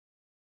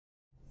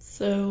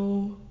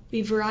So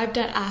we've arrived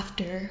at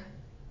after.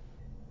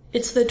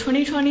 It's the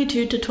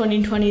 2022 to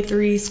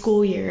 2023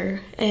 school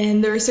year,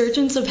 and the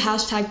resurgence of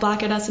hashtag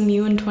Black at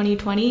SMU in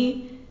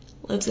 2020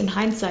 lives in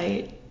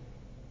hindsight.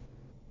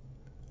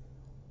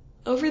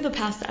 Over the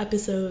past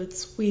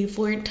episodes, we've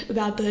learned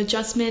about the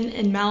adjustment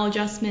and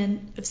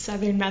maladjustment of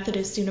Southern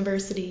Methodist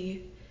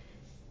University.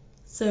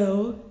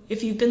 So,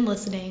 if you've been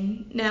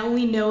listening, now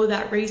we know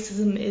that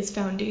racism is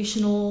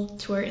foundational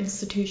to our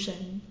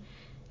institution.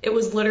 It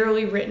was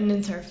literally written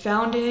into our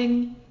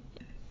founding,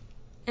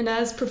 and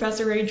as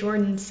Professor Ray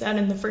Jordan said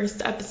in the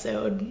first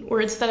episode,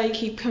 words that I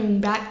keep coming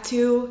back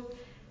to,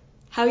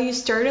 how you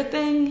start a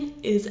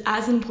thing is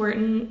as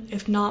important,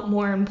 if not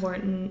more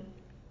important,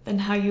 than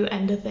how you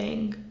end a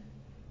thing.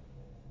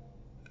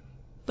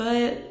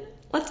 But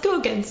let's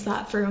go against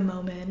that for a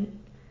moment.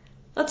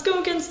 Let's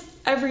go against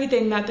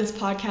everything that this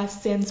podcast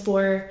stands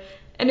for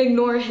and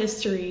ignore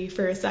history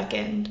for a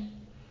second.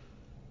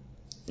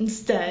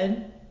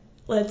 Instead,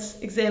 let's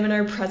examine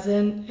our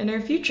present and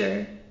our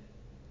future.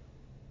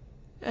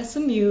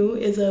 SMU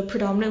is a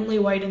predominantly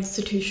white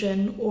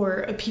institution,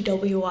 or a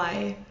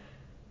PWI.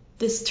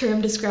 This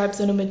term describes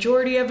when a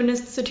majority of an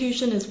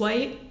institution is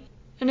white,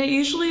 and it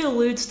usually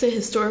alludes to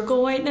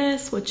historical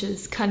whiteness, which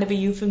is kind of a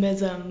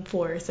euphemism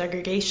for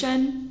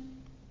segregation.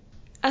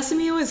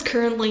 SMU is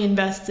currently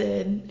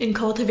invested in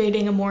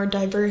cultivating a more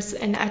diverse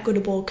and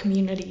equitable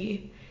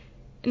community,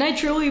 and I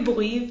truly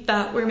believe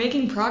that we're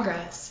making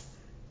progress.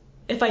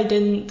 If I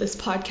didn't, this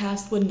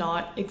podcast would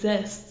not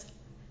exist.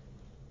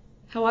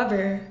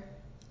 However,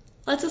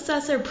 let's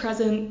assess our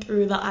present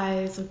through the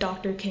eyes of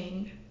Dr.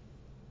 King.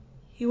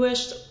 He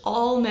wished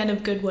all men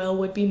of goodwill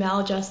would be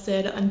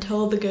maladjusted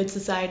until the good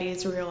society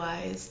is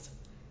realized.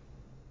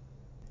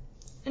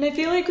 And I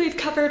feel like we've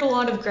covered a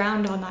lot of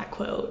ground on that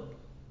quote.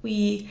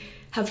 We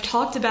have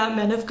talked about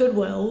men of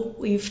goodwill.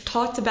 We've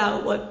talked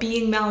about what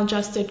being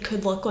maladjusted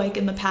could look like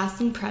in the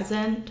past and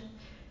present.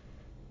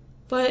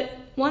 But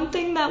one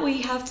thing that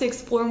we have to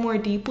explore more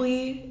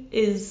deeply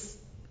is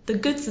the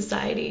good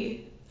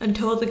society,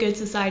 until the good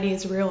society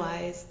is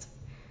realized.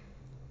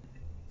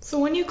 So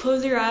when you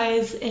close your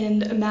eyes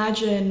and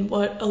imagine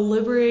what a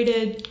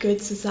liberated,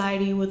 good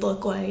society would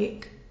look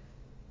like,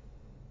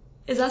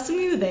 is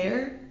SMU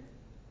there?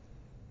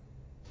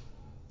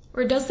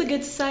 Or does the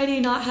good society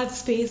not have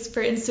space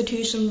for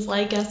institutions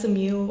like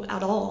SMU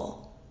at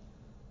all?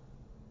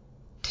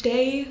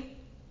 Today,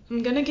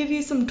 I'm going to give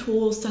you some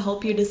tools to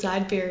help you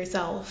decide for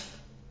yourself.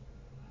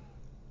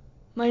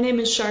 My name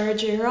is Shara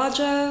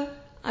Jayaraja.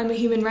 I'm a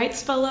Human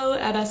Rights Fellow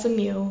at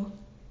SMU,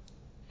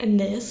 and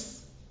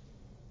this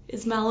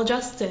is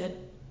Maladjusted.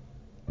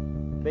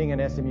 Being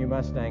an SMU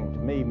Mustang to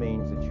me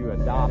means that you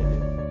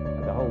adopted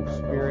the whole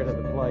spirit of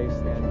the place,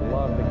 that you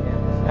love the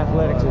campus.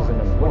 Athletics is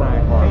an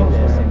important part of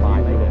SMU.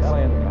 Playing the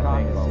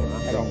Chicago.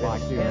 I don't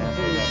like doing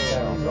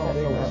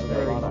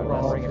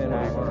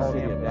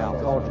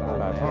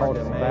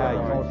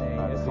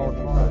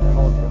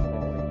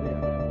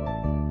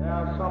There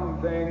are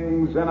some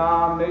things in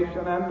our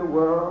nation and the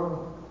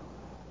world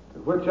to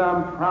which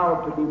I'm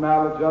proud to be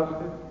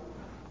maladjusted,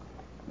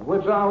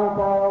 which I hope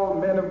all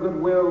men of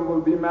goodwill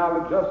will be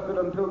maladjusted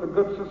until the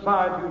good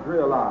society is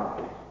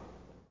realized.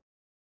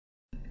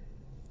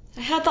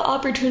 I had the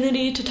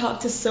opportunity to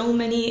talk to so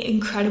many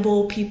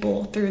incredible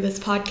people through this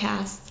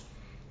podcast,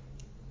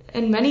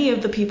 and many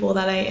of the people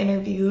that I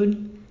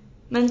interviewed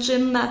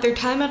mentioned that their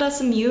time at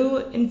SMU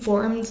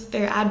informed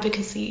their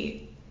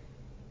advocacy.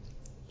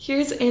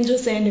 Here's Anja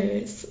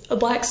Sanders, a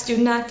Black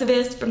student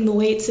activist from the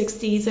late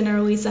 60s and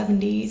early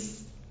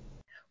 70s.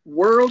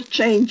 World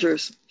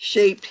changers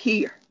shaped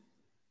here.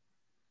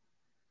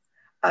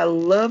 I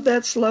love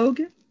that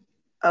slogan.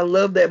 I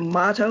love that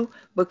motto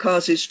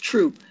because it's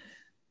true.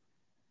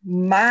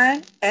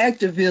 My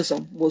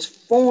activism was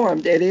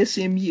formed at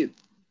SMU.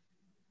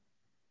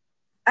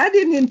 I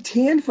didn't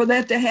intend for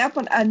that to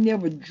happen. I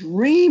never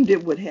dreamed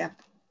it would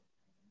happen.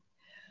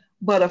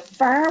 But a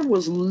fire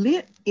was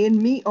lit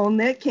in me on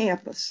that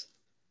campus.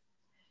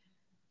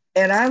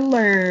 And I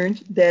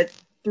learned that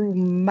through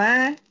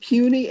my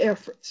puny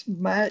efforts,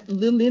 my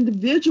little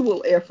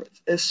individual efforts,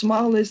 as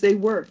small as they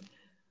were,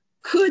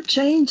 could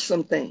change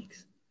some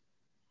things.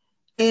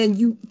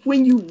 And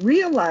when you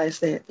realize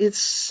that, it's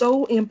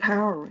so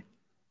empowering.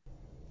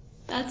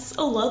 That's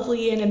a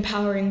lovely and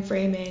empowering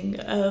framing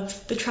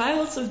of the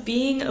trials of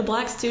being a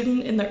Black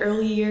student in the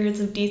early years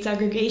of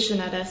desegregation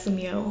at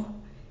SMU.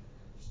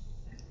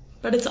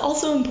 But it's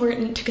also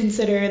important to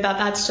consider that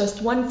that's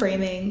just one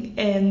framing,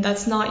 and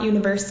that's not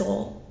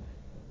universal.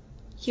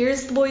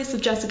 Here's the voice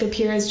of Jessica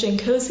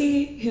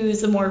Perez-Jankosi,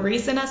 who's a more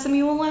recent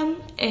SMU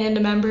alum and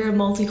a member of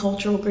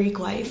Multicultural Greek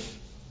Life.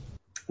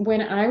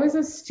 When I was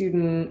a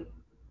student,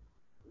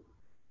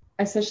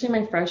 especially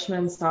my freshman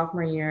and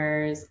sophomore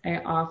years, I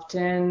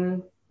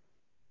often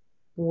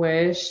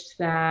wished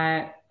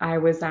that I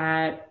was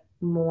at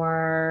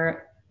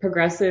more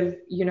progressive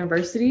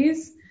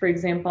universities. For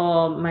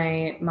example,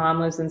 my mom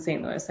lives in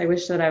St. Louis. I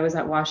wish that I was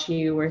at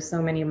WashU where so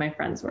many of my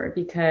friends were,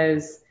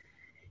 because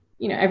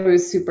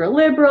everyone's super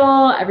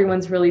liberal,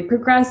 everyone's really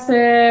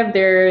progressive.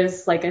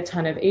 There's like a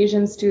ton of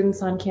Asian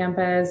students on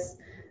campus.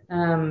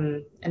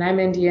 And I'm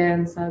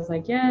Indian, so I was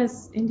like,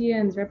 yes,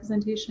 Indians,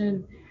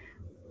 representation.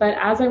 But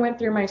as I went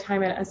through my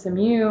time at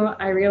SMU,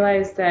 I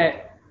realized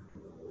that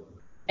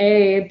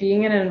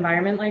being in an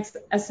environment like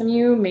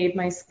SMU made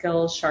my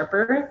skills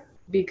sharper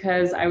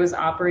because I was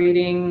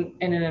operating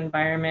in an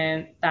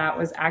environment that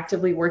was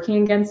actively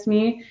working against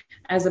me,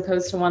 as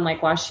opposed to one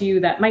like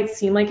WashU that might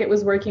seem like it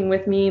was working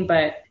with me,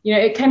 but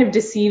it kind of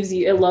deceives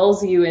you, it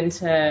lulls you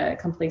into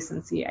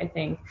complacency, I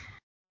think.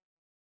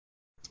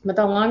 But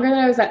the longer that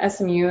I was at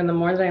SMU and the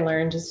more that I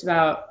learned just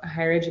about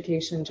higher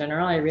education in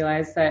general, I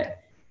realized that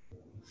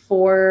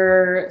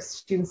for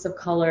students of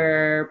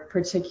color,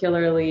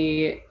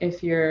 particularly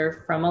if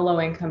you're from a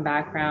low-income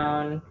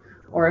background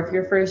or if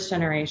you're first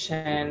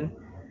generation,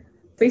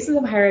 spaces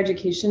of higher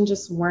education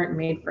just weren't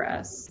made for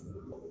us.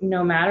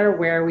 No matter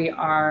where we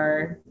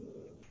are,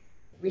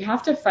 we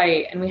have to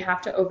fight and we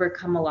have to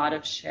overcome a lot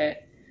of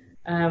shit,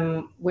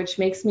 which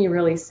makes me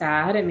really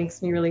sad. It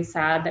makes me really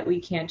sad that we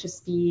can't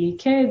just be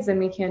kids and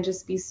we can't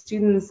just be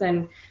students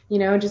and,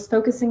 just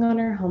focusing on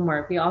our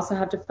homework. We also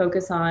have to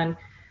focus on,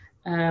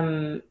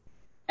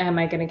 am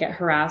I going to get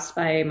harassed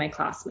by my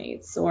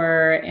classmates,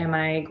 or am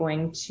I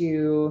going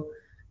to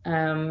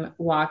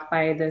walk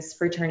by this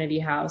fraternity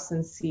house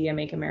and see a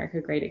Make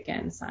America Great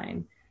Again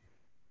sign?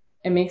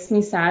 It makes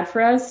me sad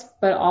for us,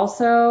 but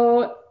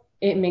also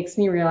it makes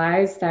me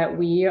realize that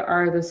we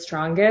are the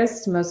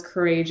strongest, most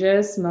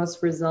courageous,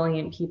 most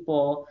resilient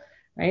people,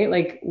 right?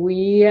 Like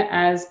we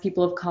as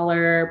people of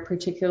color,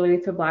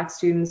 particularly for Black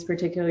students,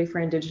 particularly for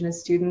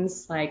Indigenous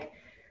students, like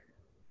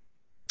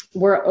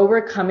we're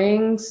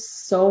overcoming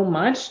so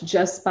much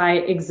just by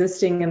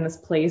existing in this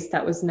place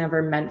that was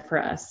never meant for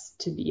us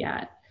to be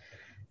at.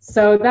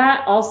 So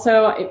that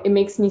also, it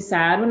makes me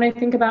sad when I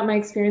think about my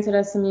experience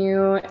at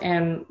SMU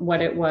and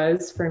what it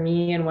was for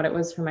me and what it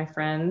was for my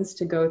friends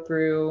to go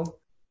through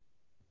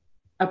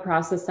a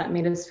process that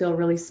made us feel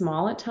really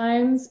small at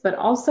times. But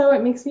also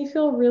it makes me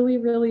feel really,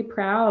 really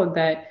proud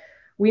that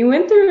we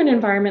went through an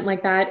environment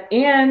like that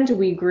and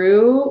we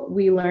grew,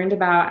 we learned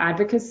about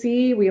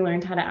advocacy, we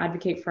learned how to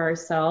advocate for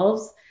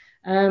ourselves,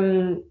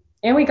 and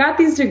we got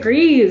these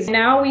degrees.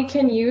 Now we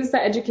can use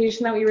the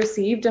education that we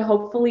received to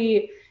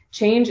hopefully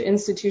change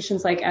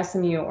institutions like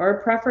SMU,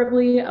 or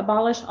preferably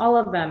abolish all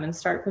of them and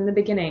start from the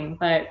beginning.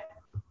 But,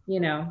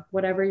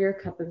 whatever your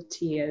cup of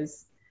tea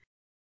is.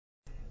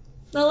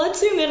 Now let's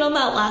zoom in on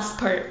that last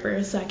part for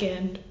a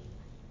second.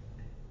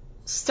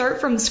 Start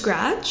from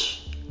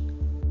scratch?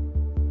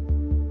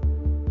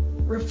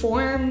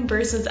 Reform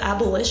versus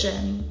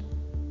abolition.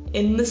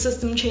 In the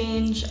system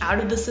change, out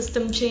of the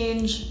system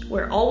change.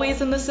 We're always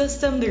in the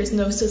system, there's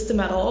no system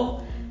at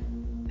all.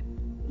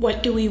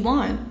 What do we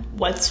want?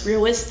 What's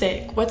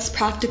realistic? What's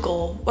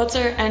practical? What's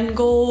our end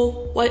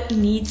goal? What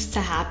needs to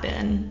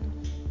happen?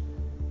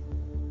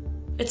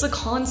 It's a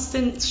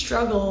constant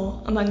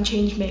struggle among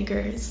change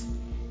makers.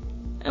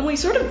 And we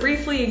sort of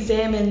briefly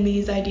examined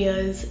these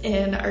ideas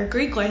in our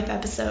Greek life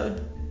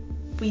episode.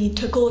 We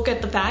took a look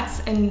at the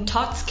facts and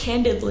talked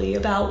candidly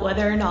about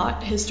whether or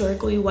not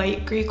historically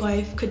white Greek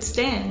life could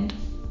stand.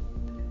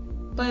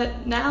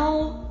 But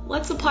now,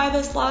 let's apply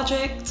this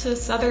logic to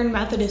Southern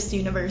Methodist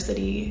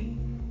University,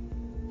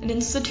 an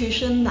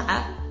institution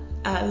that,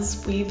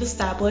 as we've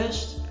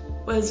established,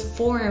 was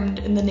formed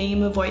in the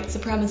name of white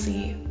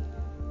supremacy.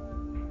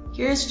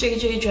 Here's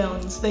J.J.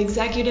 Jones, the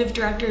Executive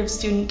Director of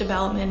Student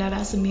Development at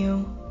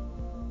SMU.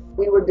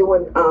 We were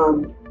doing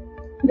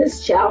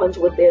this challenge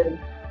within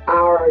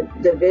our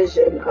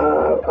division,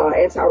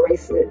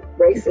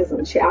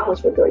 anti-racism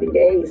challenge for 30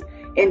 days.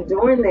 And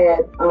during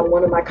that,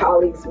 one of my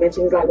colleagues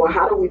mentioned, he's like, well,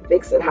 how do we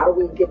fix it? How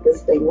do we get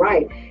this thing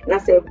right? And I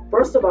said,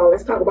 first of all,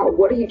 let's talk about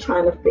what are you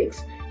trying to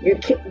fix? You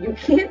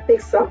can't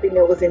fix something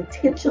that was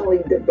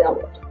intentionally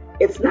developed.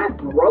 It's not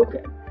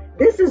broken.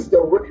 This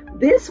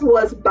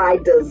was by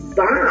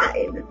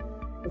design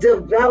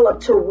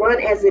developed to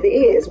run as it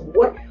is.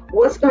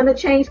 What's going to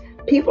change?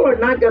 People are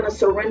not going to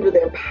surrender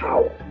their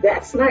power.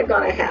 That's not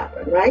going to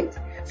happen, right?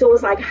 So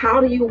it's like, how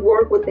do you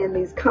work within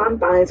these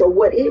confines of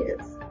what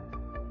is?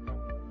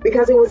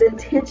 Because it was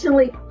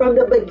intentionally from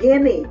the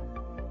beginning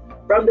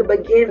of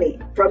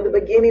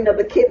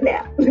the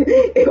kidnap.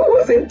 It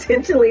was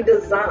intentionally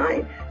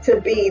designed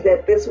to be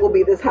that this will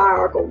be this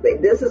hierarchical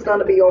thing. This is going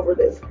to be over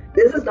this.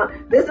 This is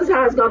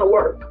how it's going to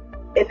work.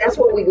 And that's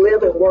what we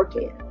live and work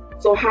in.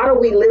 So how do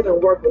we live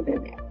and work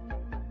within that?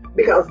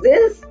 Because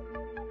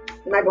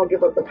I'm not going to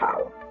give up the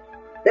power.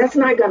 That's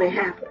not going to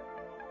happen.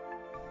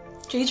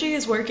 JJ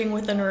is working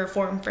within a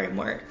reform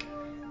framework,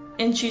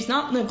 and she's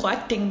not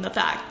neglecting the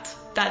fact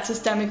that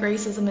systemic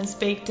racism is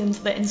baked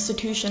into the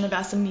institution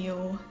of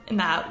SMU, and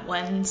that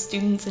when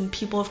students and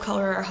people of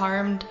color are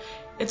harmed,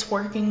 it's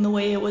working the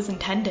way it was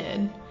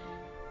intended.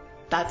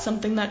 That's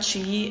something that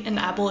she and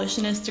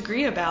abolitionists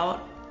agree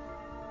about.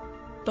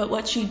 But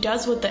what she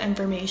does with the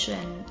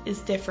information is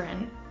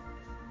different.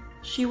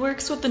 She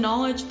works with the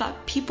knowledge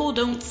that people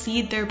don't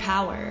cede their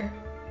power.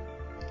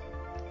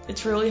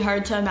 It's really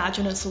hard to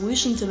imagine a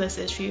solution to this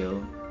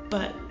issue,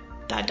 but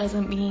that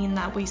doesn't mean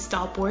that we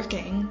stop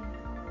working.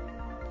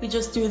 We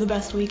just do the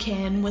best we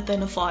can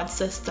within a flawed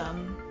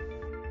system.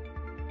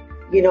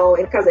 You know,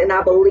 and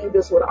I believe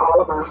this with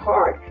all of my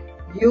heart.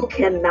 You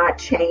cannot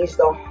change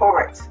the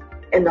hearts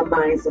and the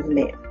minds of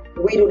men.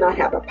 We do not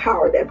have the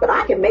power there, but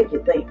I can make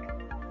you think.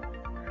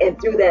 And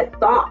through that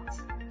thought,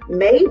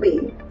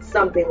 maybe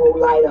something will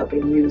light up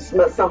in you.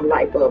 Some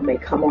light bulb may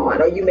come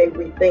on, or you may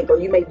rethink, or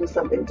you may do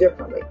something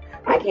differently.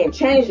 I can't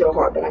change your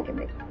heart, but I can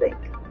make you think.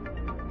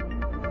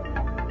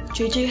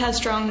 JJ has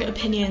strong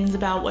opinions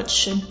about what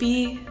should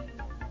be,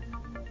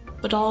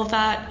 but all of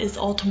that is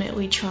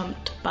ultimately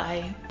trumped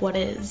by what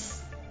is.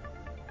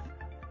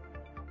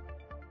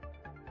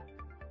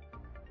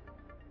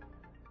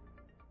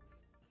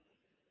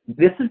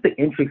 This is the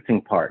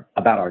interesting part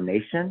about our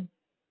nation,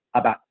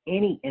 about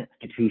any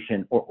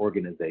institution or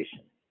organization.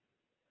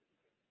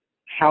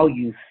 How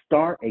you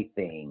start a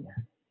thing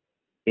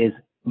is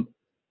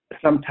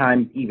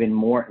sometimes even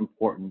more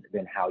important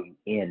than how you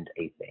end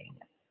a thing.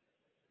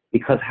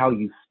 Because how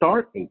you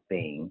start a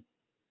thing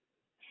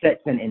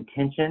sets an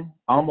intention,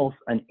 almost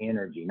an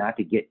energy, not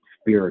to get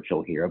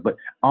spiritual here, but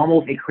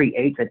almost it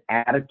creates an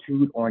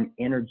attitude or an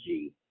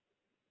energy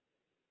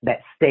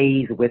that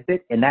stays with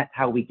it, and that's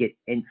how we get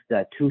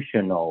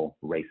institutional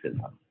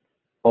racism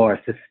or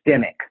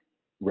systemic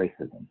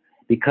racism,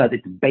 because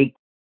it's baked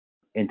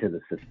into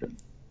the system.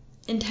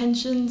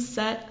 Intentions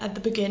set at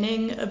the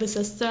beginning of a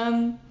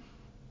system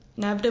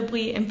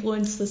inevitably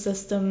influence the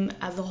system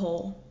as a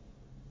whole.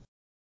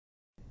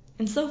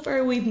 And so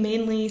far we've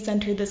mainly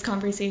centered this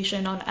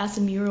conversation on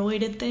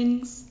SMU-related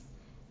things,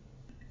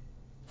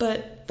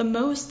 but the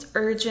most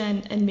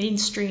urgent and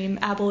mainstream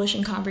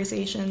abolition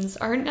conversations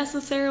aren't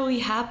necessarily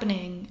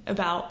happening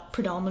about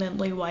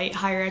predominantly white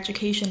higher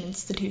education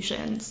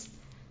institutions.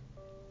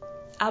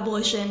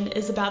 Abolition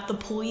is about the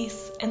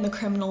police and the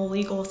criminal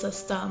legal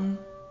system.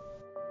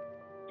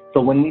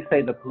 So when we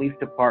say the police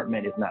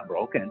department is not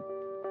broken,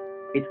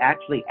 it's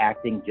actually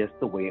acting just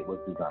the way it was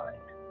designed,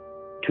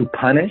 to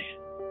punish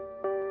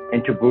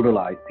and to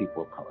brutalize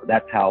people of color.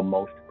 That's how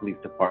most police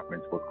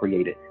departments were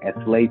created, as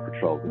slave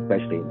patrols,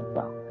 especially in the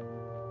South.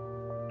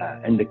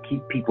 And to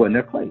keep people in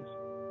their place.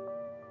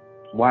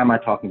 Why am I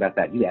talking about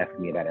that? You asked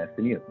me about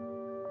SMU.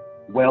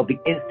 Well, the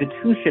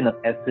institution of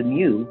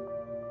SMU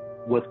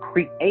was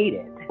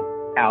created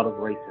out of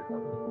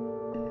racism.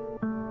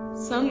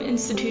 Some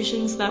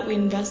institutions that we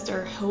invest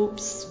our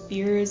hopes,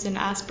 fears, and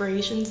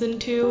aspirations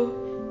into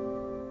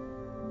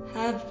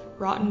have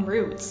rotten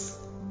roots.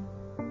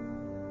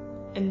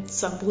 And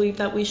some believe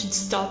that we should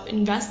stop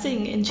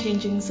investing in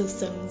changing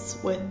systems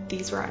with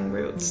these rotten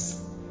roots,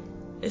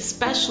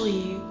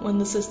 especially when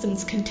the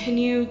systems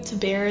continue to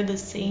bear the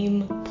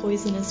same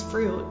poisonous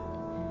fruit.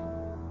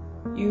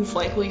 You've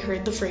likely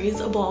heard the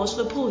phrase, abolish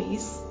the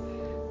police.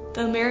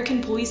 The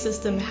American police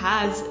system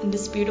has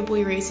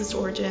indisputably racist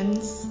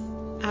origins,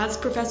 as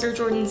Professor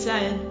Jordan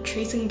said,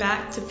 tracing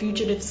back to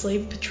fugitive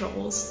slave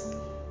patrols.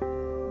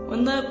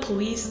 When the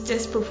police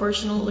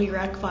disproportionately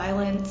wreak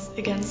violence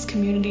against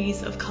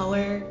communities of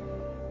color,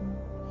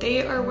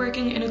 they are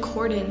working in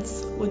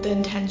accordance with the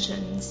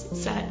intentions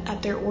set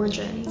at their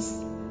origins.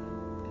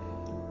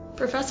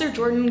 Professor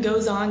Jordan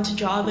goes on to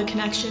draw the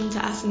connection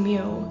to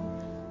SMU.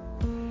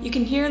 You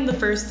can hear in the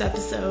first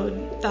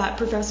episode that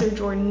Professor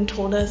Jordan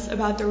told us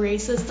about the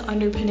racist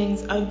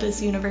underpinnings of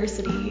this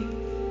university.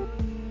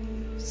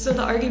 So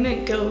the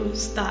argument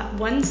goes that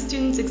when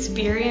students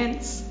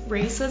experience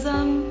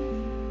racism,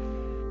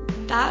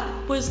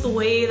 that was the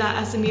way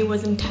that SMU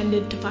was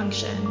intended to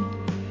function.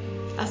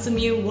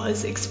 SMU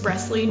was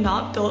expressly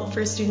not built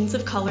for students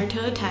of color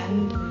to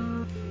attend,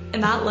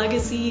 and that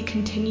legacy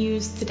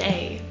continues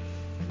today.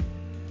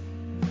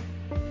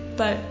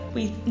 But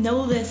we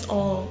know this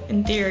all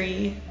in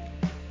theory.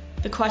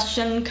 The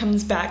question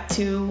comes back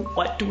to,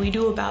 what do we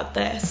do about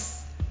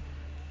this?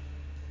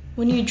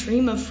 When you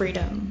dream of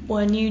freedom,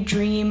 when you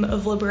dream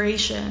of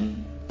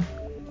liberation,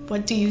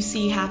 what do you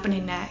see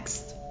happening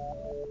next?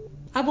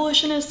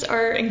 Abolitionists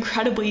are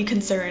incredibly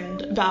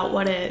concerned about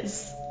what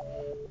is.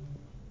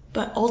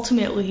 But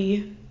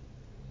ultimately,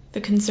 the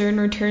concern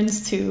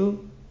returns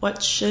to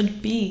what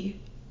should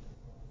be.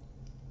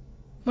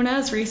 When I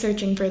was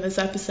researching for this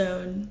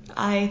episode,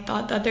 I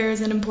thought that there is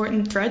an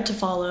important thread to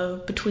follow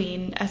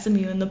between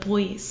SMU and the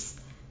police.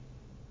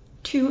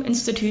 Two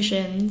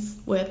institutions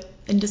with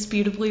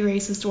indisputably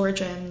racist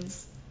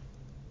origins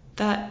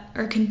that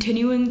are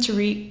continuing to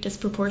wreak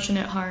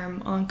disproportionate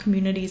harm on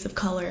communities of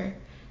color.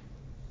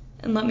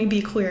 And let me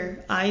be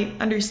clear, I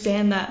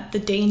understand that the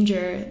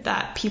danger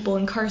that people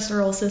in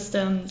carceral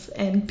systems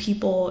and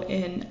people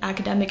in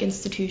academic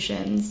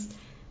institutions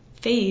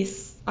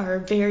face are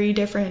very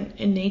different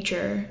in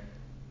nature,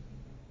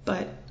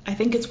 but I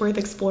think it's worth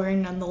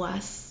exploring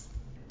nonetheless.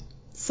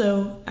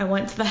 So I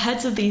went to the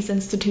heads of these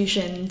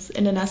institutions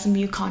in an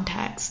SMU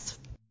context.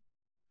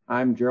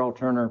 I'm Gerald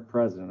Turner,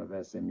 president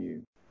of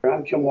SMU.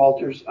 I'm Jim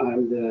Walters.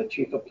 I'm the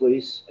chief of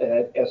police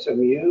at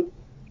SMU.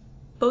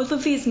 Both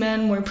of these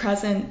men were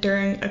present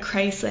during a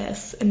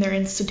crisis in their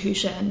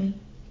institution.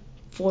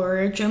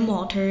 For Jim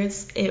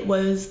Walters, it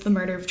was the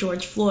murder of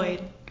George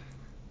Floyd.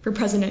 For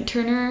President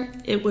Turner,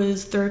 it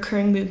was the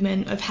recurring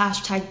movement of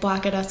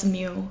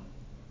 #BlackAtSMU.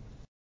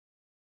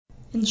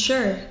 And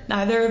sure,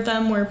 neither of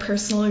them were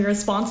personally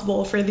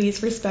responsible for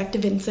these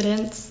respective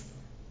incidents,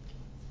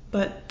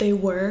 but they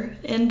were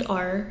and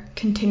are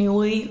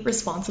continually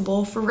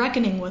responsible for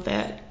reckoning with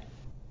it.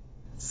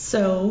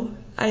 So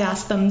I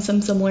asked them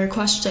some similar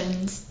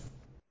questions.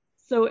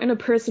 So in a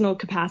personal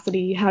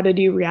capacity, how did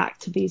you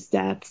react to these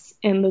deaths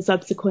and the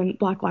subsequent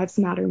Black Lives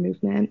Matter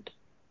movement?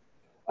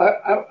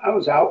 I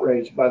was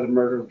outraged by the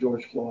murder of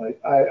George Floyd.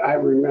 I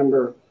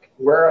remember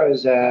where I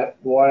was at,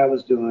 what I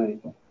was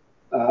doing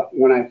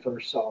when I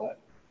first saw it.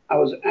 I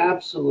was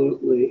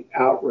absolutely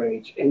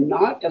outraged, and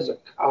not as a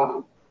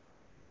cop,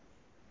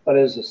 but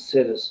as a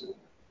citizen.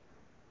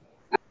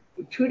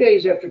 2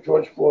 days after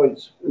George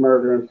Floyd's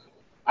murder,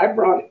 I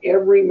brought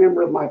every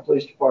member of my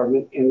police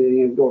department into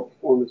the Indoor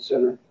Performance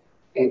Center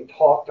and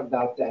talked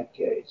about that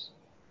case.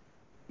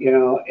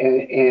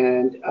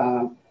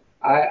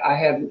 I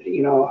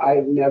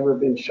have never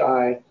been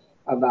shy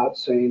about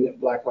saying that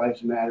Black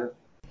Lives Matter.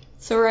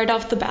 So right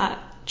off the bat,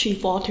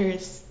 Chief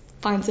Walters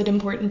finds it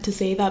important to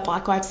say that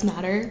Black Lives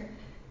Matter.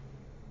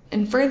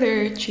 And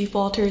further, Chief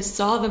Walters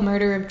saw the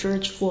murder of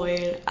George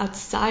Floyd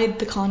outside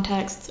the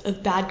context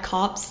of bad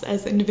cops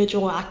as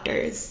individual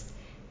actors.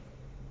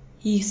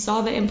 He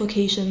saw the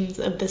implications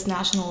of this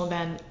national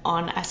event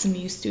on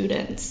SMU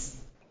students.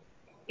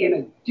 In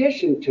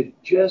addition to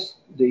just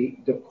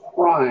the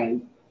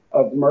crime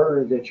of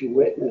murder that you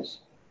witness,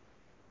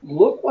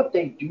 look what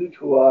they do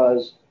to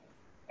us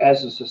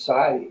as a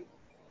society.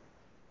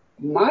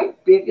 My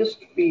biggest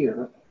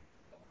fear,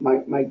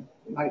 my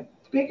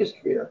biggest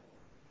fear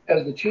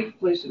as the chief of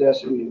police at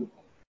SMU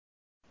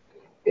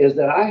is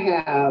that I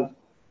have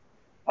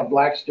a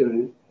black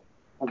student,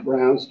 a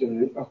brown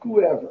student, or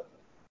whoever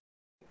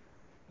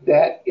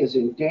that is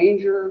in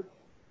danger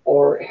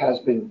or has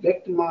been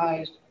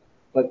victimized,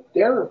 but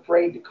they're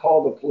afraid to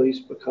call the police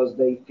because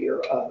they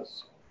fear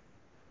us.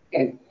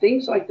 And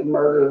things like the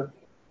murder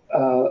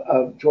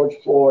of George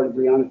Floyd,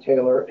 Breonna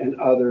Taylor, and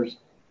others,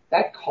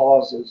 that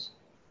causes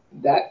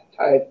that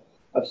type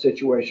of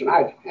situation.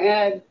 I've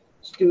had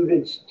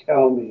students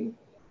tell me,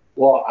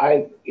 well,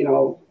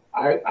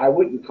 I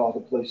wouldn't call the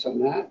police on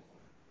that.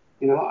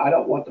 I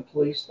don't want the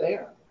police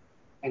there.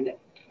 And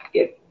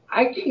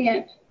I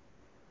can't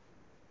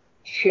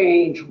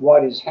change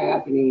what is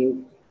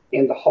happening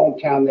in the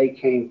hometown they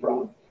came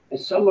from. And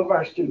some of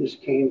our students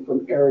came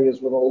from areas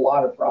with a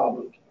lot of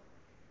problems.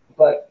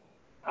 But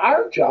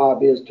our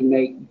job is to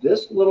make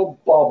this little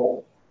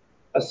bubble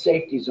a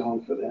safety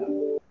zone for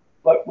them.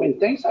 But when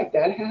things like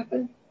that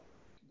happen,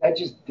 that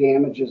just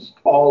damages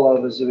all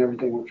of us and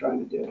everything we're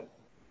trying to do.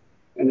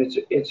 And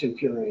it's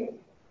infuriating.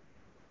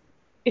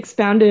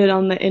 Expounded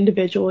on the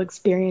individual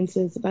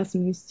experiences of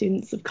SMU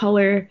students of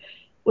color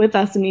with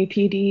SMU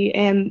PD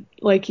and,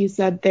 like you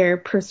said, their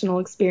personal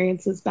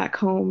experiences back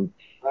home.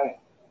 Right.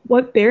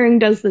 What bearing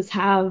does this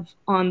have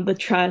on the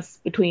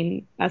trust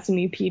between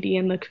SMU PD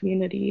and the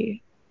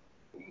community?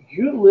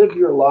 You live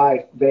your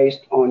life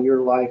based on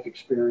your life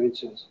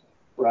experiences,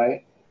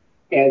 right?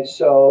 And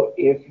so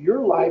if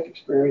your life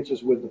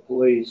experiences with the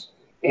police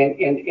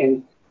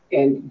and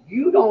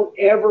you don't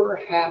ever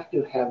have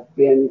to have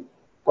been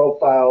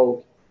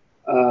profiled,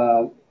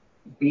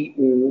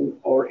 beaten,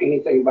 or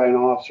anything by an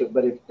officer,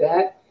 but if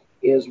that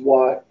is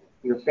what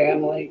your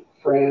family,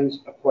 friends,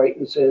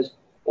 acquaintances,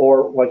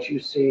 or what you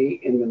see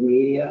in the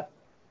media,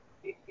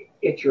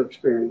 it's your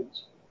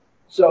experience.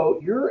 So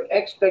your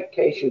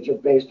expectations are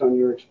based on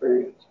your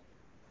experience.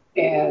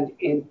 And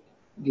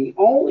the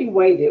only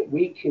way that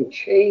we can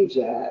change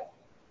that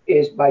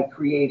is by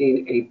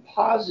creating a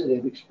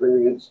positive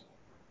experience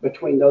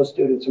between those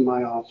students and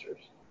my officers.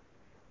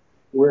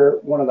 We're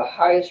one of the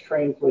highest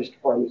trained police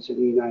departments in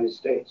the United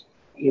States.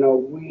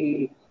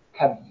 We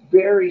have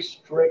very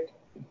strict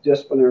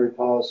disciplinary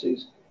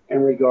policies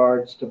in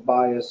regards to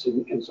bias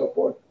and so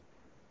forth.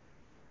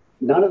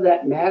 None of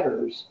that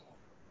matters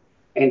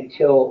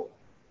until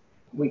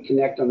we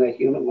connect on that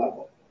human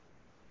level.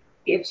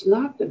 It's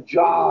not the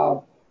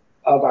job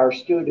of our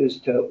students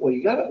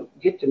you got to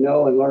get to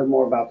know and learn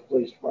more about the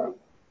police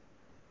department.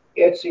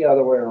 It's the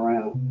other way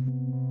around.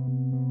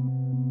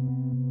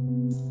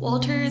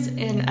 Walters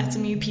and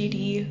SMU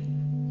PD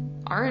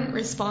aren't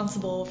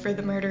responsible for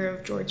the murder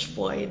of George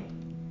Floyd,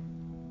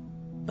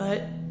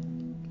 but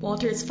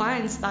Walters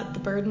finds that the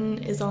burden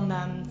is on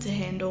them to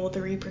handle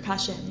the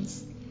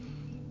repercussions.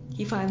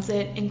 He finds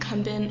it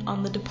incumbent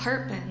on the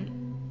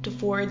department to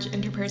forge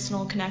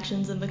interpersonal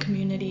connections in the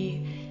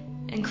community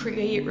and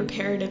create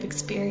reparative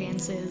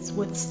experiences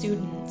with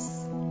students.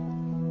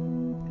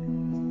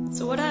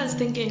 So what I was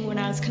thinking when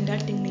I was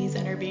conducting these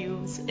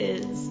interviews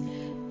is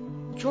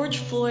George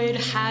Floyd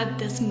had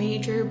this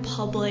major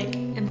public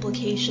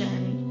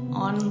implication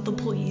on the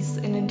police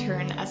and in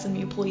turn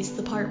SMU Police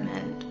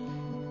Department.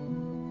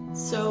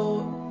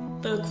 So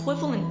the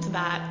equivalent to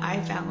that I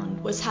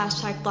found was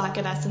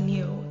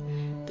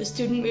 #BlackAtSMU, the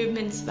student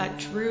movements that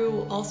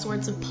drew all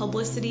sorts of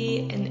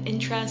publicity and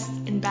interest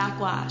and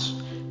backlash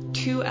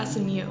to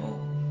SMU.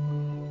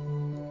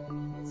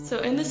 So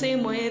in the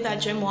same way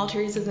that Jim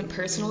Walters isn't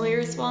personally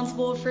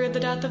responsible for the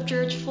death of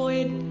George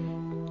Floyd,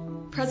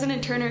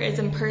 President Turner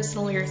isn't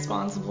personally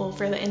responsible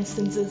for the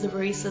instances of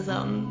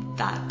racism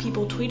that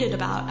people tweeted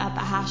about at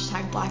the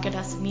hashtag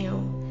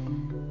 #BlackAtSMU.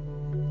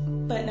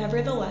 But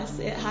nevertheless,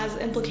 it has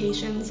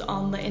implications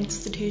on the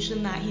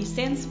institution that he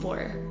stands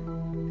for.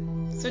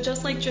 So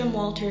just like Jim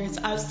Walters,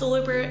 I was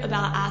deliberate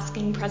about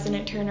asking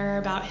President Turner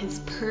about his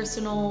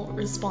personal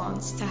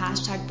response to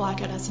hashtag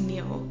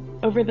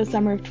 #BlackAtSMU. Over the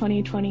summer of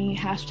 2020,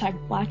 hashtag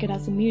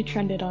 #BlackAtSMU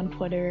trended on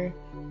Twitter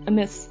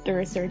amidst the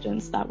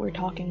resurgence that we're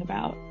talking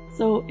about.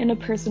 So in a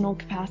personal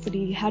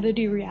capacity, how did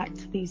you react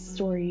to these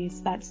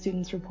stories that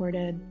students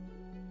reported?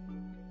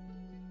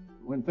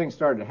 When things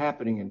started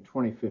happening in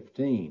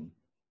 2015,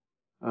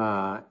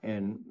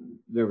 and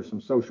there were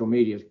some social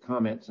media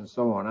comments and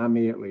so on, I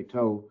immediately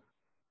told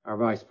our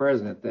vice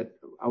president that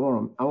I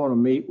want to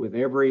meet with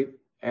every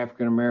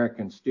African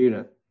American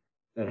student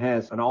that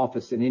has an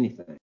office in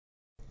anything.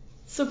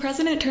 So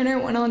President Turner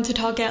went on to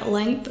talk at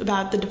length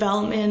about the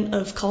development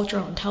of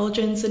Cultural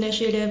Intelligence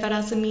Initiative at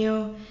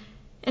SMU,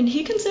 and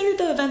he considered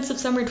the events of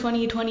summer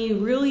 2020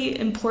 really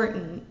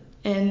important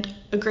and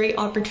a great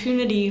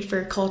opportunity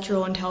for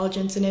Cultural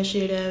Intelligence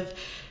Initiative,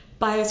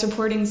 bias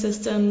reporting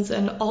systems,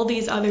 and all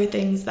these other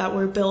things that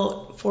were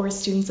built for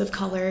students of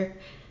color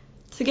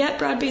to get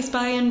broad-based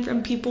buy-in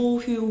from people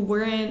who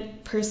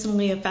weren't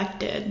personally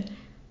affected,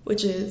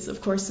 which is,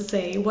 of course, to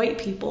say white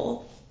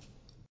people.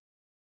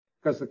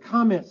 Because the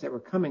comments that were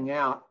coming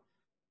out,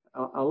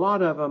 a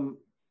lot of them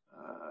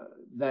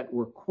that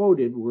were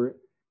quoted were,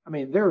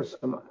 there were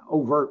some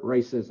overt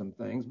racism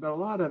things, but a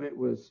lot of it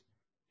was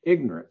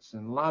ignorance,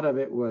 and a lot of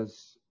it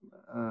was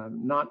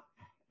not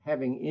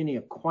having any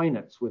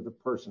acquaintance with a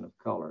person of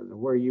color,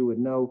 where you would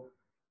know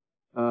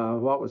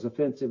what was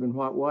offensive and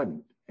what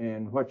wasn't,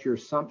 and what your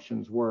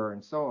assumptions were,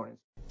 and so on.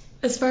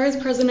 As far as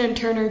President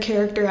Turner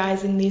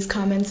characterizing these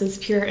comments as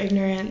pure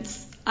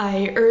ignorance,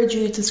 I urge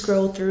you to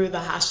scroll through the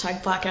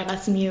hashtag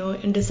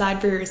 #BlackAtSMU and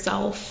decide for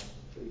yourself.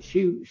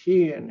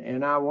 She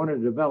and I wanted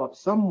to develop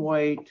some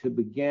way to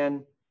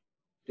begin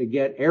to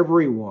get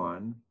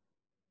everyone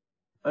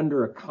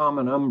under a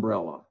common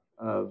umbrella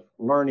of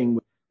learning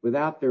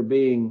without there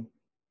being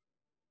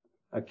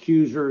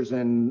accusers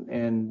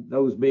and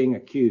those being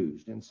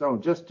accused. And so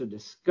just to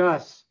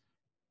discuss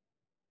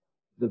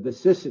the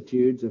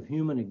vicissitudes of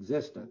human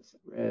existence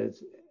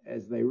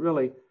as they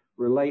really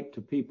relate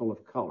to people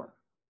of color.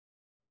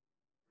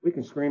 We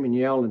can scream and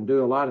yell and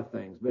do a lot of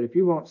things, but if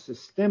you want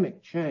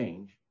systemic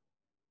change,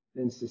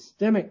 then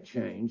systemic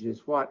change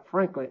is what,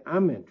 frankly,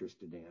 I'm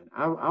interested in.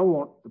 I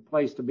want the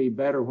place to be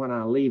better when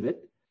I leave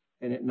it,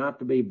 and it not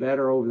to be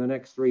better over the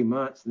next 3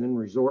 months and then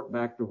resort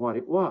back to what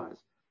it was.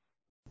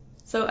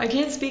 So I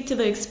can't speak to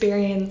the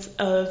experience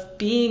of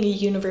being a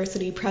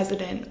university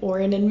president or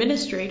an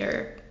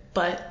administrator,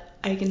 but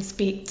I can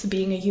speak to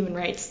being a human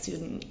rights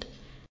student.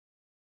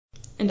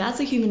 And as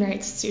a human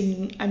rights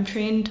student, I'm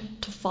trained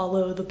to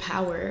follow the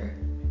power.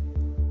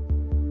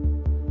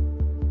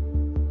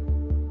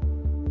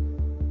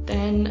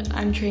 Then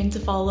I'm trained to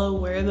follow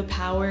where the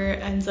power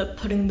ends up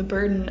putting the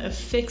burden of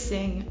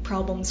fixing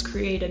problems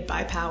created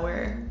by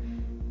power.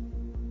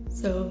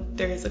 So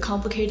there's a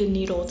complicated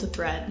needle to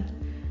thread.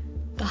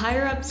 The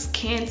higher-ups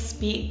can't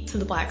speak to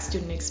the Black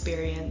student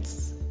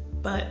experience,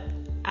 but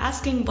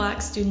asking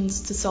Black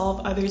students to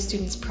solve other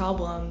students'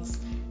 problems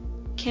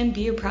can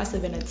be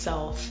oppressive in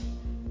itself.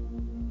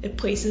 It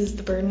places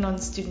the burden on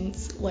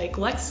students like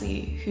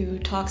Lexi, who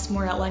talks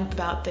more at length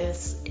about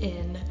this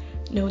in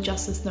No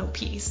Justice, No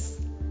Peace.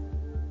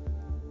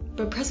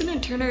 But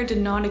President Turner did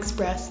not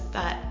express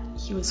that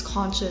he was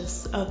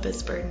conscious of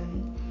this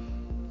burden.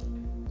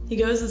 He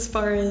goes as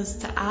far as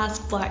to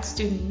ask Black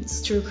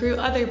students to recruit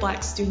other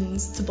Black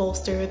students to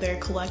bolster their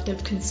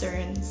collective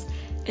concerns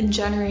and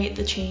generate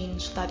the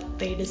change that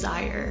they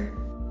desire.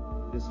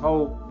 This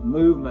whole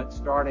movement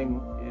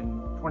starting in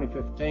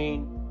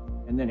 2015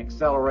 and then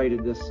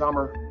accelerated this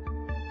summer,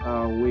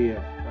 we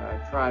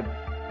have tried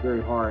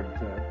very hard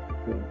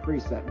to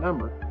increase that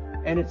number.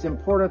 And it's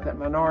important that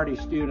minority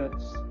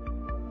students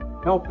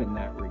help in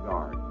that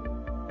regard.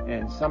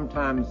 And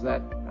sometimes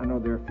that, I know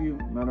there are a few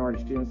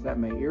minority students that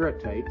may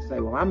irritate, say,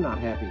 well, I'm not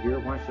happy here,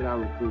 why should I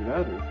recruit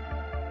others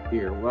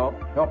here? Well,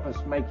 help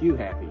us make you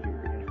happy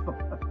here,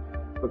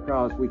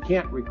 because we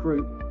can't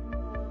recruit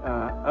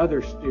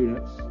other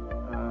students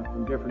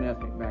from different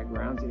ethnic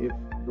backgrounds if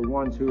the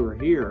ones who are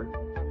here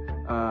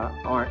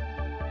aren't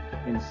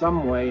in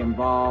some way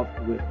involved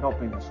with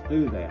helping us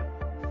do that.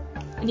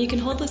 And you can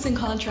hold this in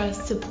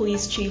contrast to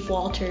Police Chief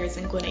Walters'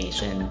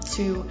 inclination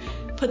to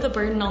put the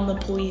burden on the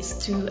police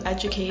to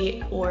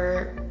educate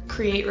or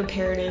create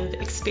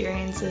reparative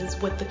experiences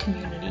with the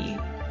community.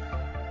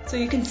 So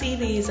you can see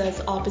these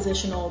as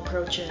oppositional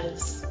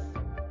approaches.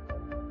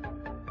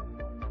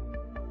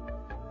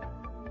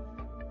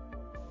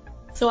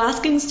 So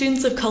asking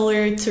students of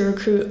color to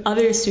recruit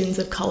other students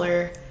of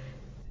color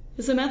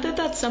is a method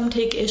that some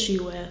take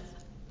issue with.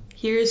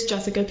 Here's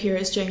Jessica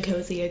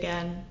Pierce-Jancosi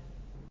again.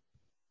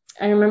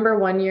 I remember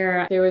one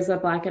year there was a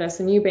Black at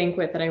SMU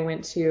banquet that I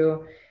went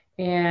to,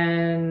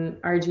 and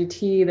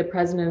RGT, the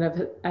president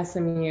of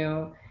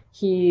SMU,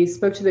 he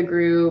spoke to the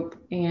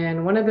group,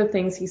 and one of the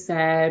things he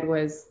said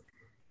was,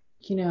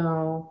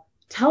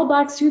 tell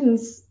Black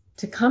students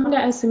to come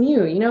to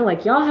SMU,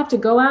 like y'all have to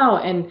go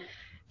out and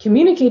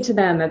communicate to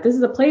them that this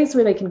is a place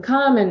where they can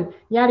come and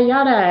yada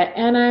yada.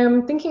 And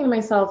I'm thinking to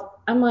myself,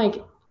 I'm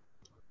like,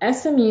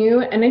 SMU,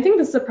 and I think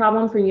this is a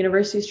problem for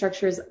university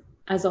structures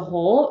as a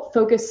whole,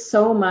 focus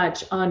so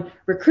much on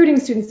recruiting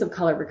students of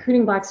color,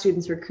 recruiting Black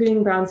students,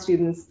 recruiting brown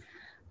students,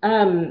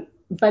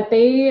 but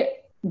they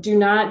do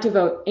not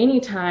devote any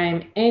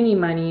time, any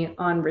money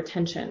on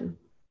retention.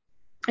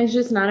 It's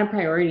just not a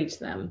priority to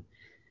them.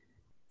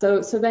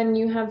 So then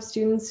you have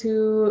students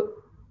who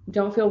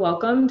don't feel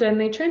welcomed and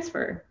they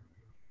transfer.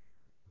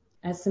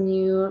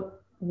 SMU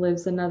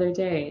lives another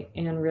day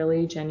and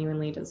really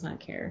genuinely does not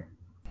care.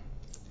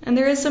 And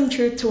there is some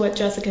truth to what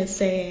Jessica is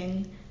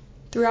saying.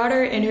 Throughout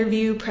our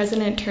interview,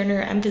 President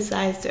Turner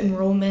emphasized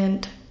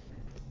enrollment,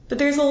 but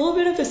there's a little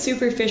bit of a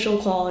superficial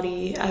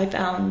quality I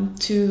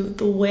found to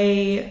the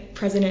way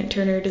President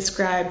Turner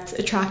described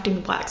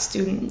attracting Black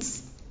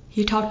students.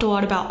 He talked a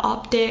lot about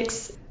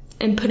optics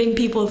and putting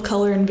people of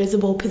color in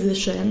visible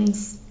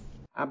positions.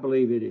 I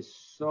believe it is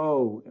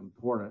so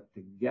important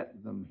to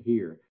get them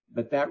here,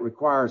 but that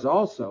requires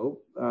also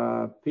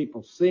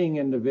people seeing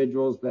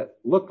individuals that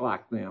look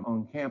like them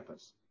on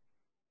campus.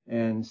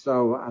 And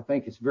so I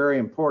think it's very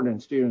important in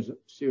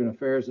student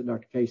affairs that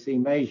Dr. K.C.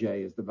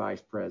 Majay is the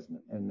vice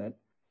president, and that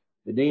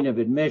the dean of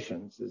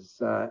admissions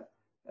is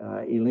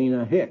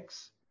Elena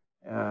Hicks,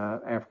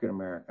 African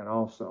American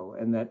also,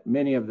 and that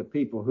many of the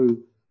people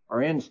who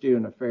are in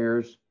student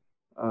affairs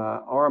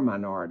are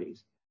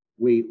minorities.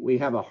 We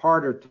have a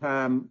harder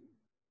time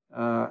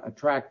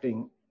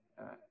attracting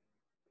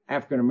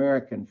African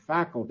American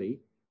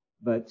faculty,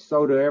 but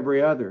so do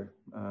every other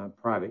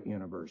private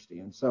university.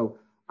 And so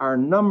our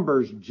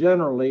numbers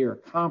generally are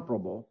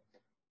comparable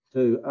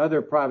to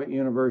other private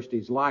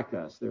universities like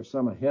us. There's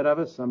some ahead of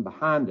us, some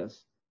behind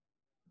us,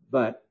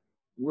 but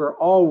we're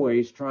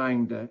always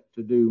trying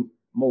to do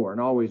more and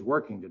always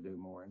working to do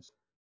more.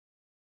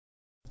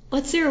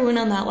 Let's zero in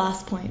on that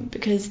last point,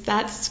 because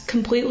that's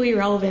completely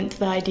relevant to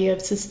the idea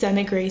of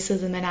systemic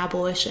racism and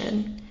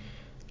abolition.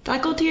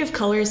 Faculty of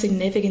color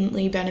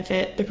significantly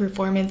benefit the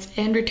performance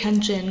and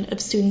retention of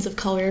students of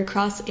color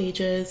across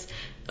ages,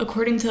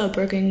 according to a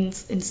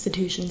Brookings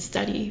Institution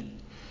study.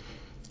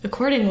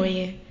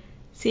 Accordingly,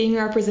 seeing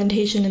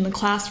representation in the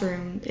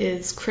classroom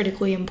is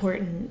critically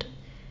important.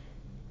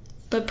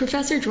 But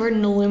Professor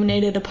Jordan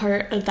illuminated a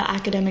part of the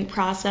academic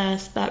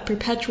process that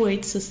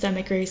perpetuates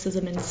systemic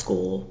racism in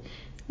school,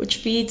 which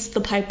feeds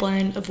the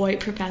pipeline of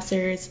white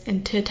professors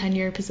into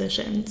tenure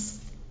positions.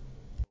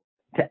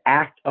 To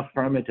act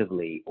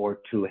affirmatively or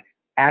to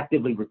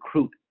actively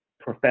recruit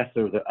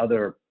professors or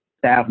other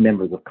staff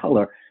members of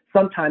color,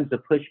 sometimes the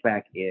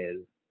pushback is,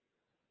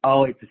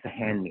 oh, it's just a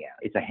hand-me-out,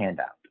 it's a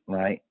handout,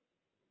 right?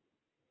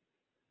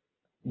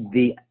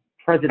 The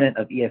president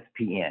of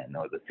ESPN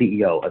or the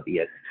CEO of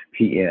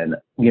ESPN,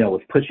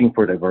 was pushing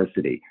for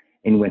diversity.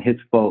 And when his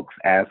folks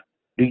asked,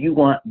 do you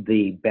want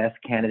the best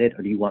candidate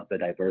or do you want the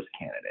diverse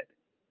candidate?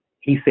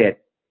 He said,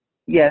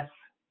 yes,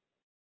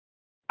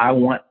 I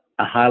want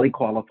a highly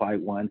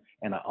qualified one,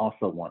 and I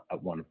also want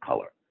one of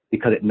color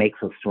because it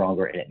makes us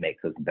stronger and it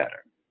makes us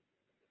better.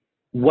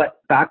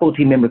 What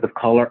faculty members of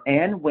color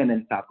and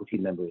women faculty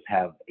members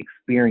have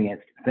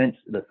experienced since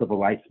the civil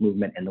rights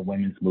movement and the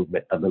women's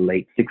movement of the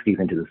late 60s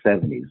into the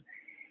 70s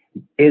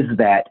is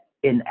that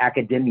in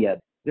academia,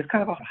 there's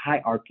kind of a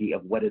hierarchy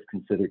of what is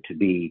considered to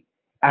be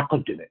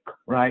academic,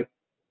 right?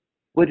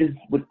 What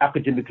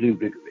academically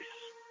rigorous?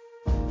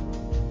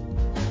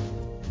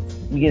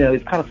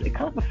 It's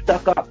kind of a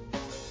stuck-up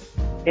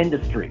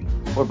industry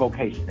or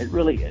vocation. It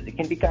really is. It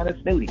can be kind of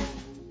snooty.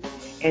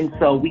 And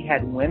so we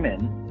had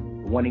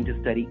women wanting to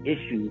study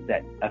issues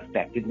that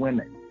affected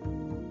women.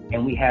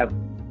 And we have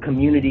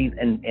communities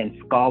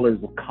and scholars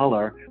of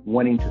color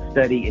wanting to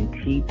study and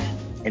teach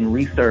and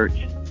research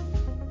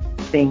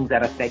things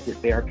that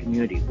affected their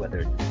communities, whether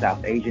it's the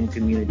South Asian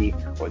community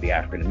or the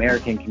African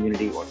American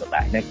community or the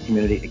Latinx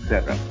community,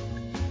 etc.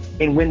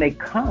 And when they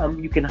come,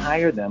 you can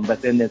hire them,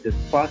 but then there's this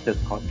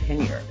process called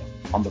tenure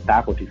on the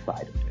faculty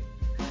side of it.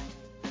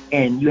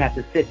 And you have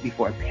to sit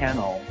before a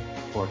panel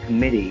or a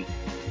committee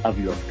of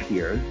your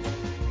peers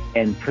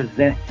and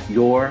present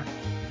your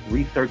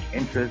research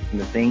interests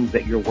and the things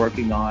that you're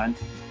working on.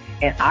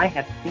 And I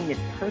have seen it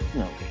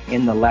personally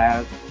in the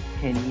last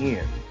 10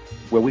 years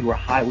where we were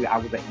I was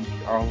at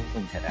UT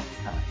Arlington at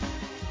the time,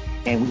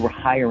 and we were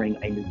hiring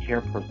a new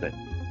chairperson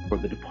for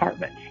the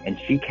department. And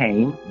she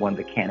came, one of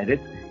the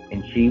candidates,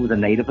 and she was a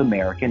Native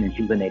American, and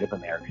she was a Native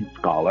American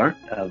scholar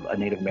of a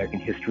Native American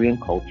history and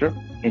culture.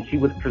 And she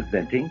was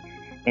presenting,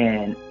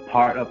 and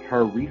part of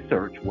her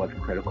research was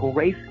critical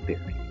race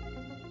theory.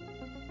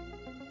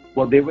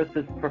 Well, there was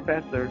this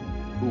professor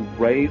who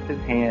raised his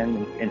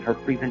hand in her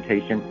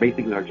presentation,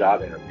 basically her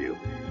job interview,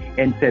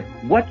 and said,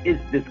 "What is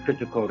this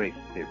critical race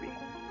theory?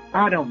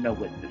 I don't know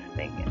what this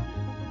thing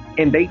is."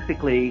 and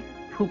basically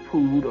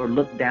poo-pooed or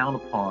looked down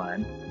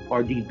upon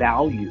or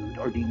devalued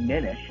or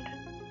diminished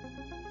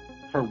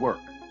her work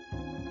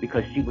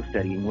because she was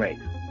studying race,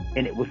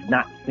 and it was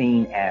not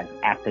seen as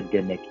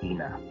academic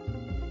enough.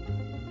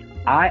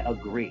 I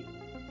agree.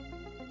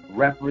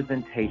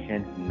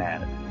 Representation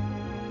matters.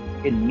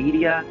 In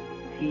media,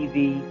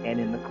 TV, and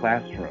in the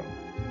classroom,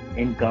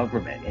 in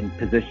government, in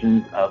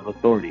positions of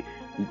authority,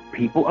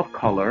 people of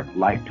color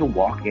like to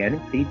walk in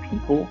and see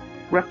people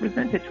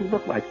represented who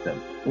look like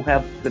them, who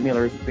have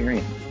similar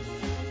experiences.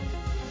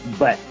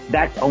 But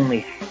that's only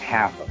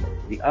half of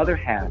it. The other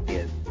half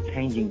is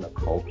changing the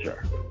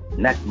culture,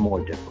 and that's more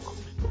difficult.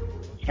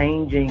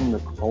 Changing the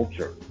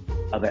culture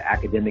of an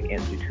academic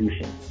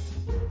institution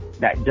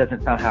that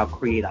doesn't somehow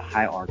create a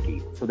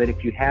hierarchy, so that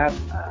if you have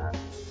a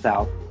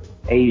South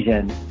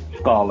Asian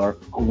scholar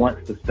who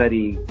wants to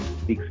study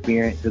the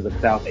experiences of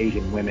South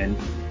Asian women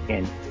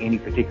in any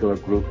particular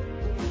group,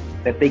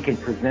 that they can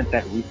present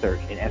that research,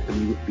 and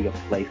SMU would be a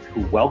place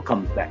who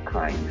welcomes that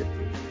kind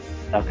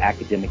of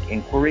academic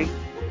inquiry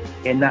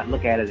and not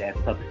look at it as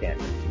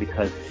substandard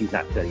because she's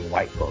not studying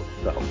white folks,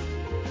 so,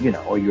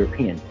 or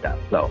European stuff.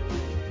 So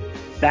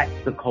that's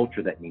the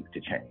culture that needs to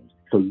change.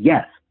 So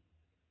yes,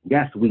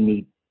 we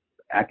need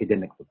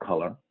academics of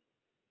color,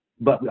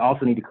 but we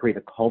also need to create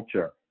a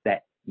culture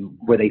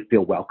where they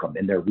feel welcome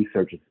and their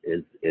research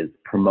is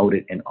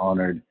promoted and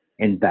honored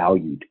and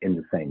valued in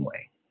the same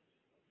way.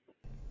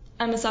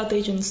 I'm a South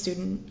Asian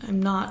student.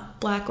 I'm not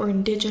Black or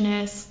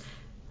Indigenous.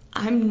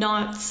 I'm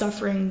not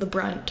suffering the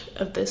brunt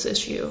of this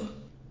issue.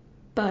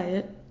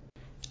 But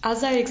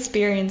as I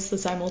experience the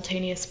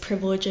simultaneous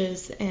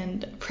privileges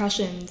and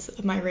oppressions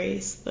of my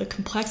race, the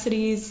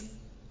complexities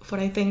of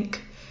what I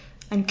think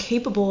I'm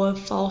capable of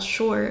fall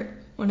short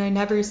when I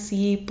never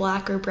see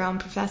Black or brown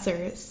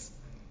professors.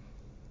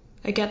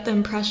 I get the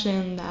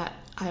impression that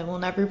I will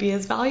never be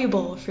as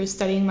valuable for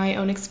studying my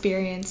own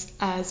experience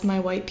as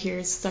my white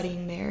peers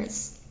studying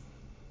theirs.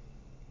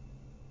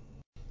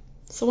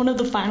 So one of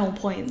the final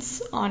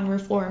points on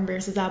reform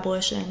versus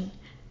abolition,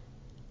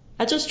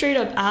 I just straight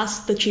up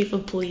asked the chief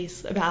of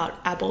police about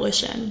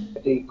abolition.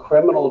 The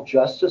criminal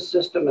justice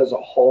system as a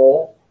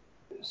whole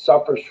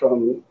suffers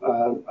from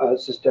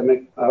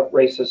systemic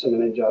racism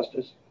and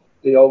injustice.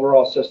 The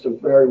overall system,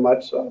 very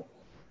much so.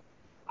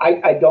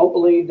 I don't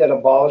believe that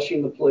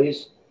abolishing the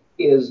police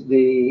is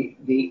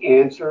the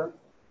answer,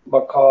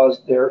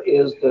 because there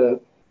is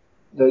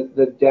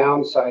the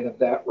downside of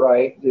that,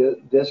 right?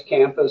 This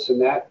campus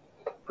and that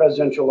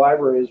presidential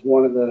library is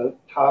one of the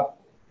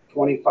top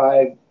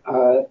 25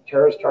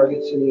 terrorist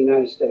targets in the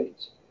United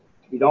States.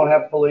 If you don't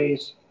have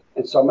police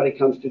and somebody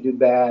comes to do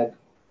bad,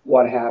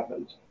 what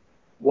happens?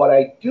 What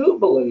I do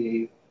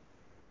believe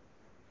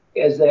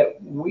is that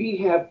we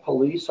have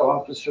police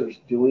officers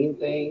doing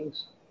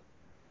things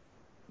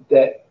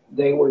that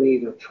they were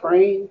neither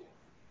trained,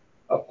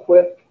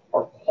 equipped,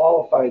 or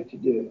qualified to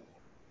do.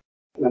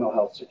 Mental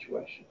health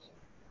situations,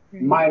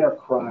 minor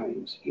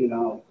crimes,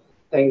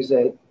 things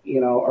that,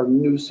 are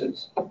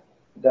nuisance,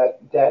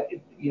 that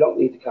you don't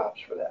need the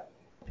cops for that.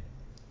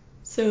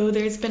 So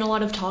there's been a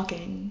lot of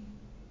talking,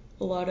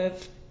 a lot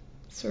of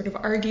sort of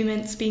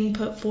arguments being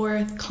put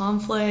forth,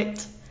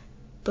 conflict,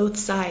 both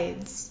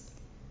sides.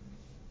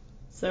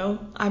 So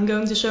I'm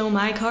going to show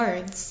my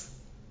cards.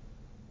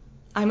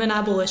 I'm an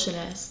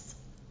abolitionist.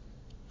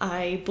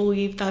 I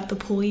believe that the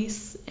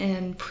police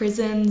and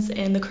prisons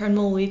and the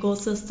criminal legal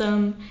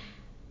system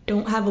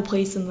don't have a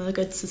place in the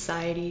good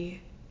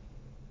society.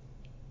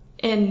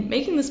 And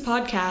making this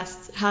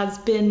podcast has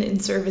been in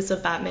service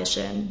of that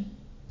mission.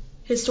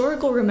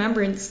 Historical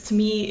remembrance to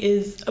me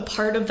is a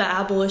part of the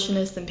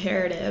abolitionist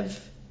imperative.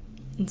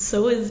 And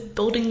so is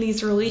building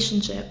these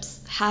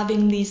relationships,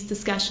 having these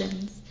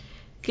discussions,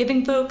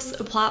 giving folks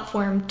a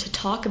platform to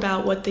talk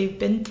about what they've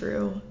been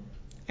through.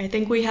 I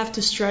think we have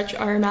to stretch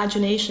our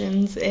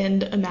imaginations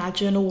and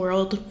imagine a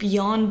world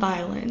beyond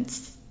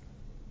violence,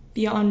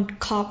 beyond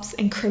cops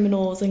and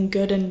criminals and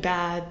good and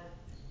bad.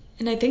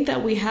 And I think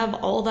that we have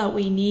all that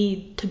we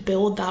need to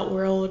build that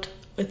world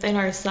within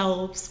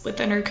ourselves,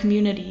 within our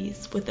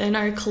communities, within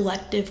our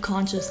collective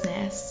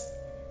consciousness.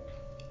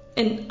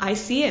 And I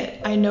see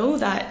it. I know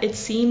that it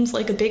seems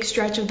like a big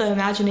stretch of the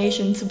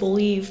imagination to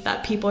believe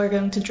that people are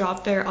going to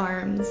drop their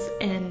arms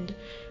and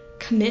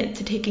commit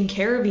to taking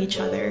care of each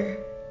other.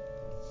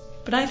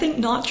 But I think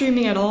not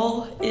dreaming at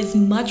all is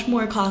much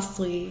more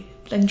costly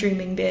than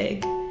dreaming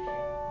big.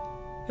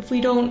 If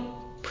we don't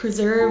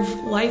preserve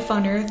life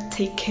on Earth,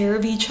 take care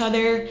of each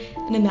other,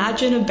 and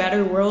imagine a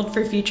better world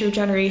for future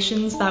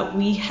generations that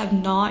we have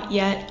not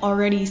yet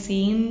already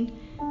seen,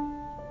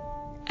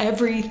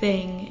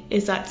 everything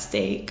is at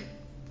stake.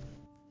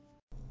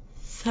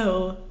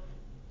 So,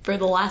 for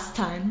the last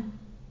time,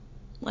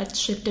 let's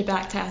shift it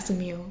back to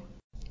SMU.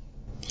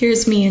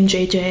 Here's me and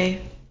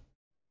JJ.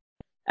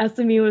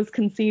 SMU was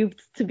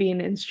conceived to be an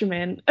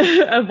instrument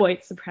of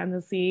white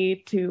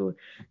supremacy, to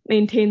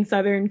maintain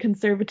Southern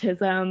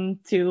conservatism,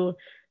 to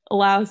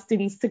allow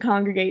students to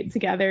congregate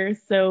together.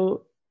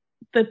 So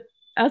the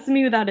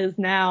SMU that is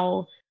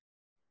now,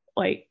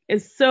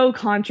 is so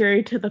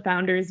contrary to the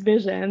founders'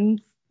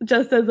 visions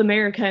just as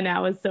America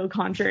now is so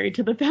contrary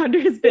to the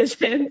founders'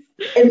 visions.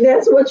 And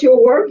that's what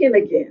you're working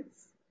against.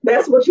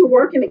 That's what you're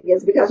working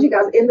against, because you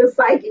guys in the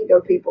psyche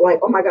of people like,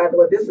 oh my God,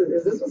 what this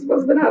is this what's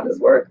supposed to be how this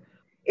work?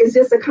 It's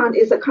just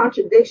it's a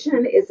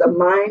contradiction. It's a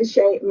mind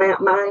change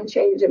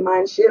and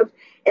mind shift.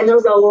 And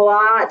there's a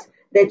lot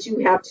that you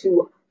have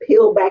to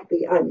peel back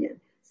the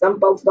onion. Some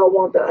folks don't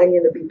want the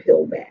onion to be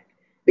peeled back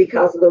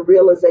because of the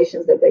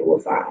realizations that they will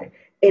find.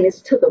 And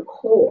it's to the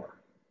core.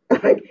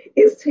 Like,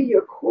 it's to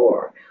your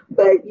core.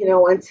 But,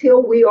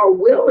 until we are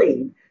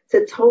willing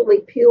to totally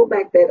peel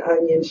back that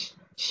onion,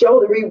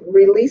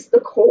 release the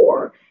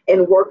core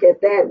and work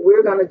at that,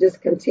 we're going to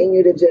just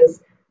continue to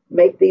just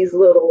make these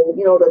little,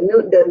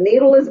 the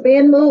needle is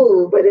being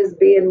moved, but it's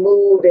being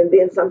moved. And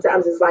then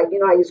sometimes it's like,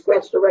 how you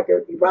scratch the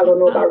record. You probably don't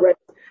know about records.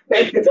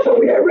 Back in the time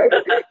we had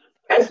records,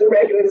 scratch the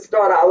record and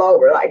start all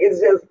over. Like, it's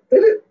just,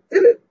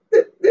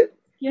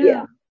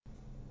 yeah.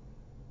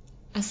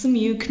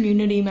 SMU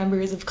community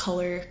members of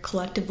color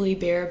collectively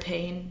bear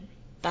pain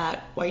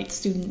that white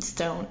students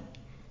don't.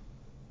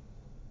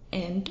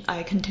 And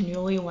I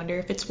continually wonder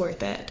if it's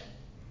worth it.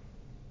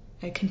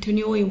 I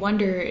continually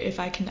wonder if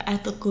I can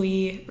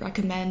ethically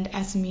recommend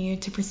SMU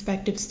to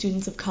prospective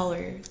students of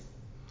color.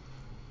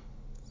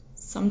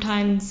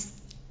 Sometimes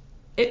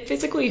it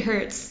physically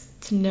hurts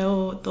to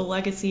know the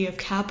legacy of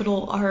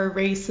capital R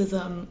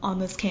racism on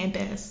this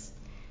campus.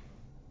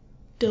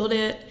 Build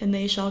it and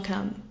they shall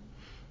come.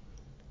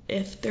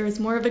 If there was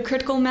more of a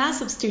critical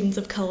mass of students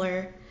of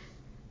color,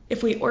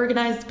 if we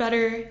organized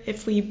better,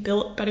 if we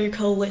built better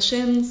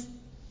coalitions,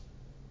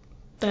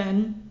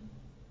 then,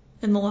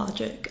 in the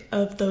logic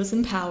of those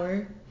in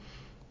power,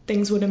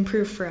 things would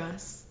improve for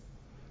us.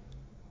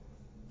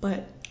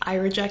 But I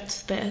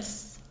reject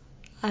this.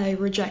 I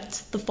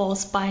reject the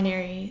false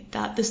binary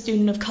that the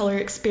student of color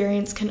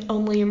experience can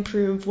only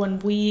improve when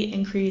we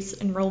increase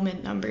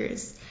enrollment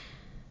numbers.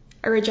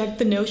 I reject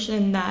the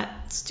notion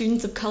that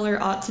students of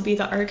color ought to be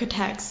the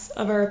architects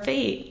of our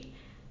fate.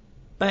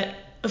 But,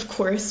 of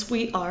course,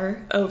 we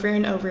are, over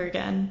and over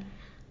again.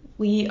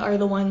 We are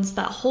the ones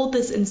that hold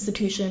this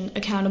institution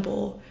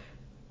accountable.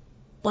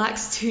 Black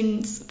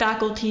students,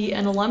 faculty,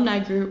 and alumni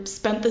groups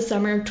spent the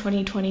summer of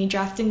 2020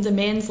 drafting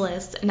demands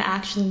lists and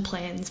action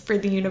plans for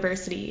the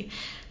university.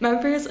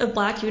 Members of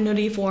Black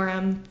Unity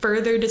Forum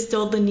further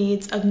distilled the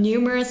needs of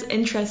numerous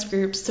interest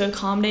groups to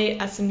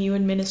accommodate SMU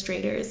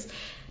administrators.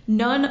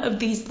 None of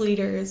these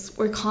leaders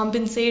were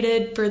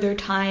compensated for their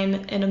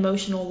time and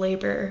emotional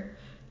labor,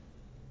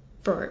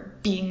 for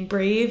being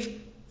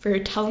brave, for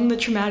telling the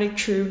traumatic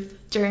truth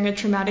during a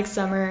traumatic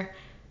summer,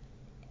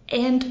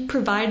 and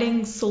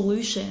providing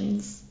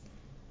solutions.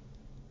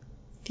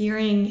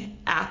 Fearing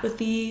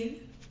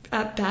apathy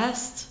at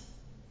best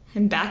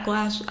and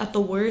backlash at the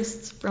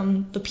worst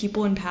from the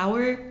people in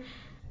power.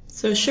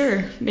 So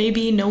sure,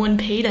 maybe no one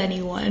paid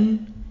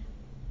anyone,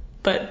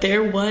 but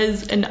there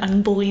was an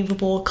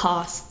unbelievable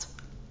cost.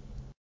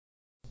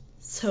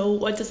 So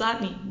what does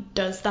that mean?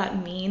 Does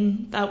that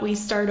mean that we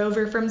start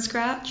over from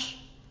scratch?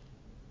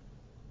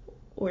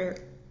 Or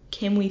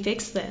can we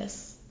fix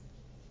this?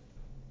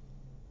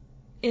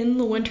 In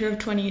the winter of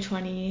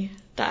 2020,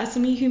 the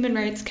SMU Human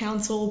Rights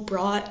Council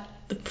brought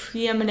the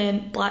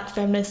preeminent Black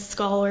feminist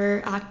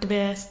scholar,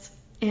 activist,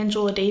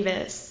 Angela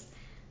Davis.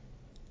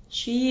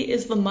 She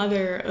is the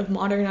mother of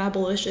modern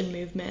abolition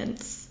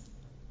movements.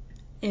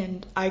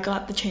 And I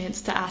got the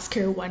chance to ask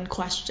her one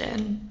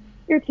question.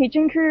 Your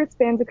teaching career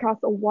spans across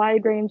a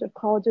wide range of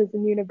colleges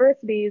and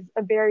universities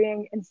of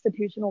varying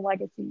institutional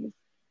legacies.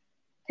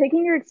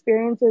 Taking your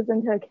experiences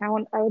into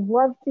account, I would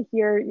love to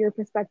hear your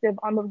perspective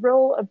on the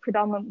role of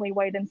predominantly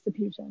white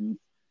institutions.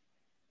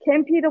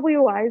 Can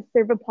PWIs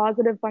serve a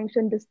positive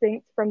function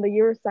distinct from the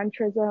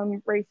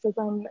Eurocentrism,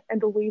 racism,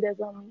 and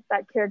elitism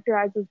that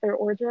characterizes their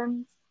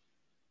origins?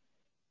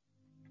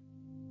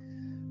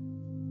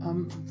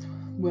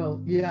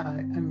 Well, yeah,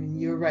 I mean,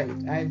 you're right.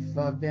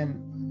 I've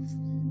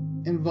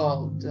been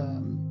involved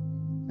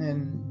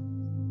in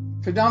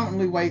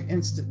predominantly white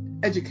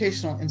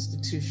educational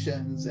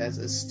institutions as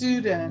a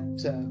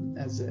student,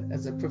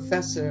 as a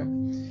professor.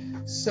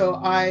 So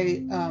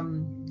I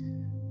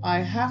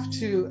have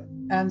to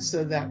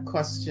answer that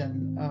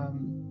question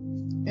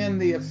in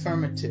the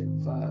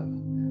affirmative.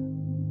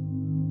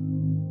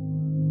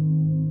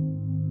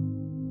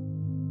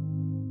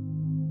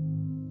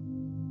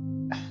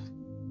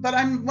 But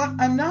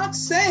I'm not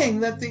saying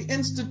that the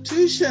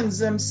institutions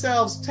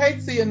themselves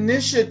take the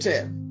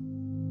initiative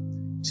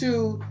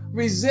to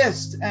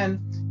resist and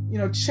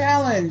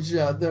challenge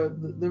the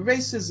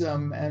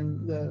racism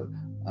and the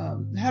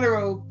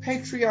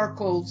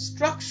heteropatriarchal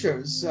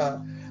structures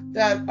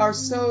that are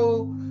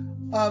so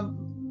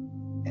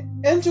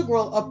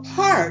integral a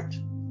part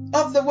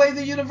of the way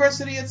the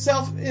university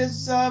itself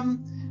is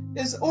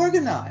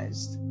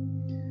organized.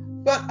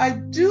 But I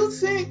do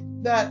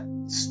think that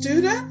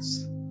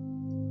students,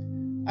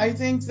 I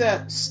think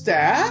that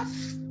staff,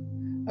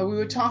 we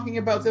were talking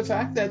about the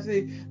fact that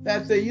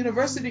the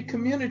university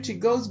community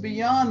goes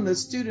beyond the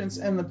students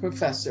and the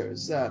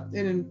professors.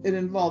 It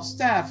involves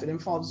staff, it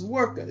involves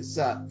workers.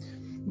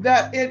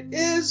 that it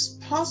is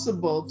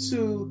possible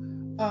to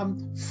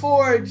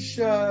forge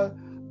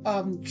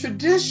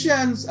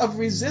traditions of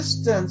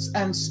resistance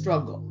and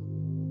struggle.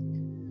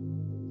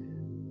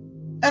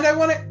 And I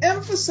want to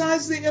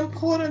emphasize the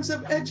importance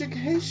of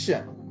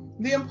education,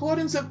 the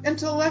importance of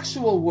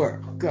intellectual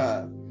work.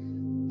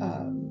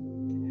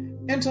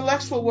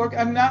 Intellectual work,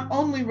 I'm not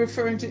only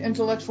referring to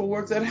intellectual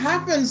work that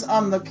happens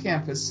on the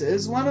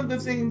campuses. One of the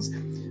things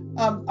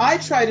I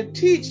try to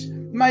teach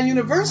my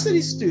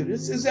university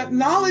students is that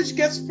knowledge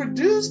gets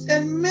produced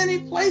in many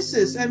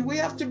places, and we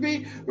have to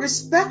be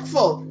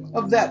respectful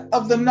of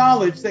the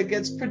knowledge that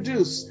gets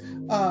produced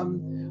in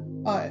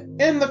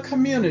the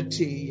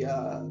community,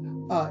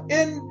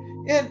 in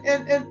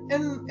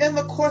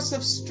the course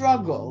of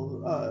struggle,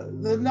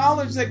 the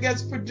knowledge that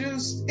gets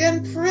produced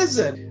in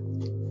prison.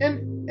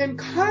 In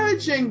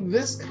encouraging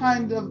this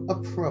kind of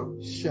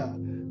approach,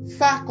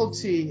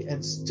 faculty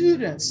and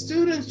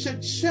students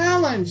should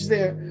challenge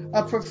their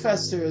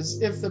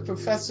professors if the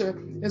professor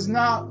is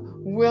not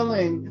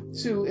willing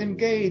to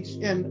engage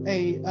in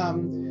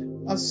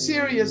a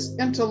serious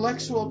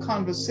intellectual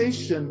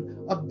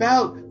conversation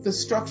about the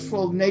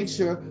structural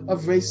nature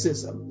of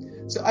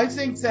racism. So I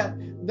think that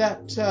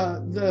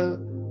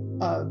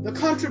the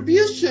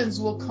contributions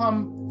will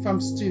come from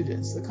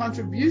students. The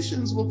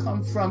contributions will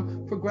come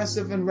from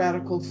progressive and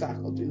radical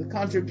faculty. The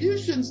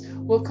contributions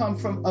will come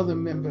from other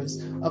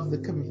members of the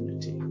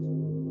community.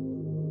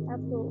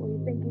 Absolutely.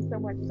 Thank you so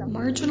much, Dr.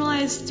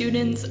 Marginalized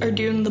students are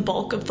doing the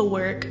bulk of the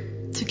work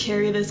to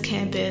carry this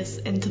campus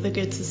into the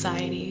good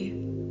society.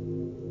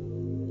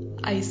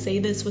 I say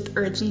this with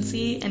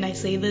urgency, and I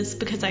say this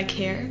because I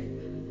care.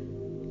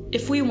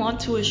 If we want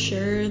to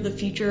assure the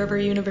future of our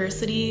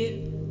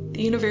university,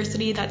 the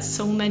university that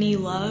so many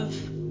love,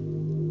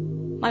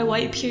 my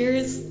white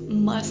peers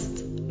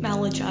must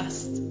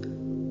maladjust.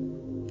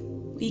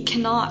 We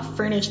cannot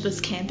furnish this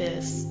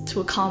campus to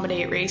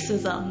accommodate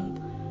racism.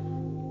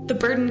 The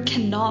burden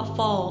cannot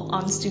fall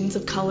on students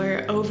of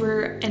color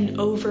over and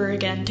over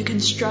again to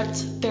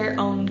construct their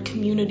own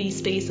community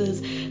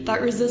spaces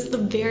that resist the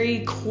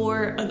very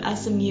core of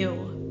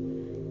SMU.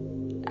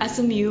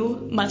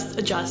 SMU must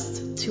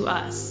adjust to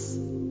us.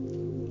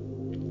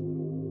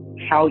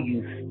 How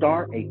you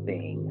start a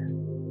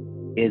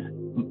thing is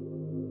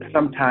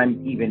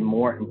sometimes even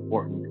more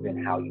important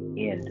than how you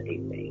end a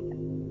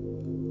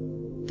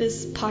thing.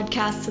 This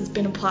podcast has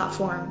been a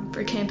platform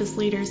for campus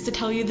leaders to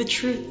tell you the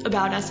truth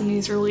about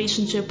SMU's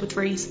relationship with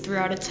race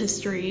throughout its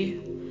history.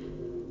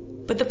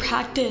 But the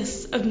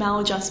practice of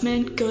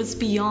maladjustment goes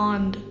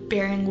beyond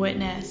bearing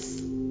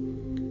witness.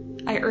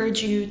 I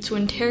urge you to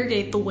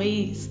interrogate the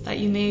ways that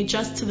you may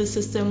adjust to the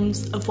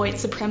systems of white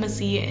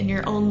supremacy in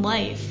your own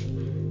life.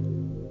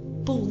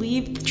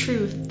 Believe the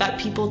truth that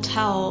people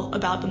tell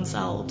about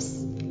themselves.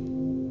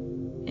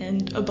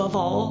 And above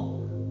all,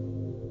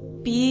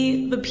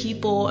 be the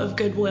people of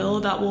goodwill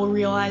that will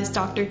realize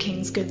Dr.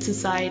 King's good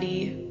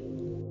society.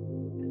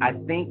 I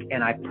think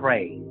and I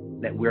pray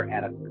that we're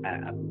at a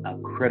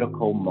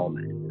critical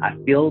moment. I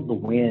feel the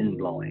wind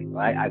blowing,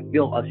 right? I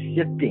feel us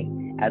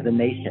shifting as a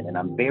nation, and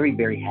I'm very,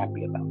 very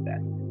happy about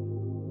that.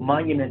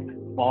 Monuments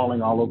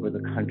falling all over the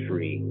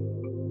country,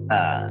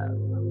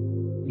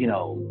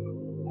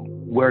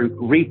 we're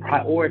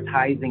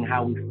reprioritizing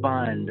how we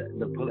fund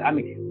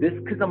this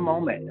is a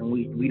moment, and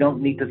we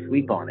don't need to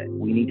sleep on it.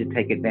 We need to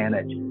take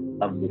advantage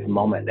of this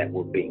moment that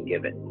we're being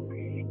given.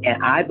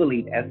 And I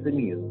believe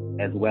SMU,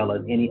 as well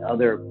as any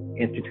other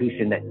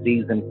institution that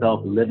sees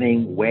themselves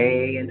living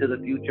way into the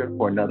future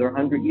for another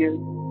 100 years,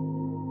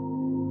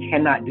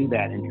 cannot do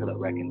that until it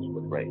reckons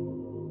with race.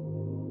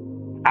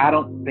 I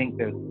don't think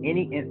there's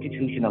any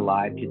institution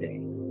alive today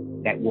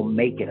that will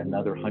make it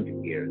another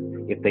 100 years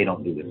if they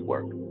don't do this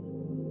work.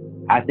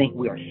 I think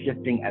we are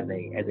shifting as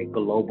a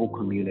global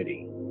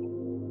community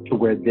to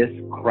where this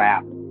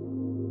crap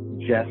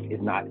just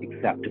is not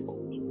acceptable.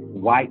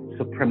 White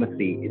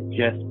supremacy is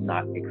just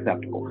not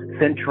acceptable.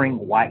 Centering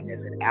whiteness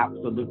in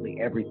absolutely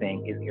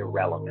everything is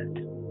irrelevant.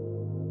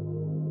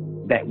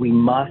 That we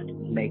must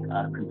make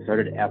a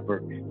concerted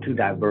effort to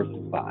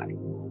diversify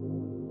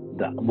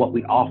what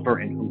we offer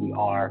and who we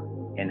are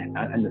and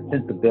the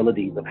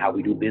sensibilities of how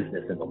we do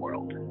business in the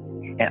world.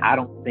 And I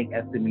don't think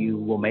SMU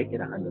will make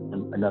it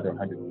another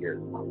 100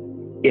 years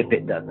if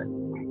it doesn't,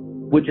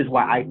 which is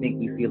why I think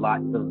we see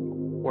lots of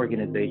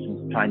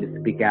organizations trying to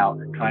speak out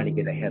and trying to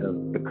get ahead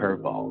of the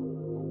curveball.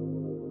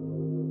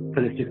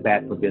 Because it's just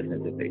bad for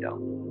business if they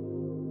don't.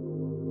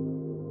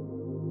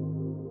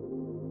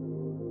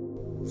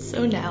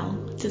 So now,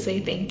 to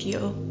say thank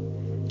you.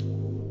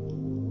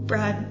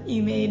 Brad,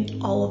 you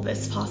made all of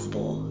this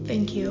possible.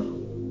 Thank you.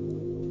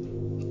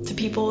 To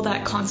people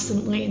that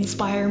constantly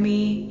inspire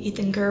me,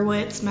 Ethan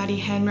Gerwitz, Maddie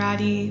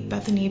Hanratty,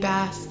 Bethany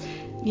Bass,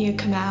 Nia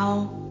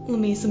Kamau,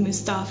 Lamisa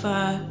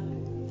Mustafa,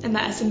 and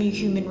the SMU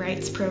Human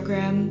Rights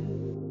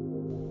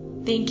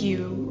Program. Thank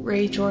you,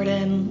 Ray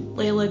Jordan,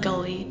 Layla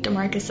Gully,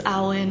 DeMarcus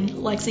Allen,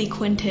 Lexi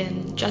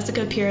Quinton,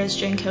 Jessica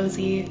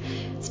Perez-Jancosi,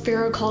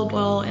 Spiro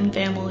Caldwell and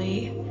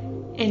family,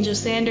 Angel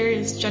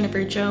Sanders,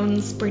 Jennifer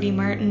Jones, Brittany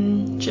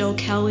Martin, Jill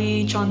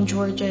Kelly, John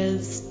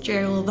Georges,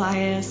 Gerald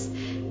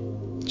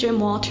Levias, Jim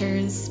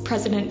Walters,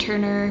 President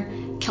Turner,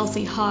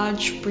 Kelsey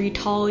Hodge, Bree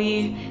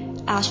Tolley,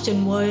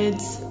 Ashton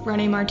Woods,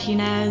 Renee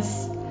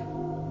Martinez,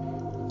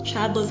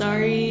 Chad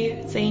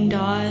Lazari, Zane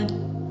Dodd,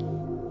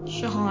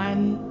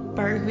 Shahan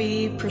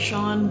Bargby,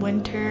 Prashawn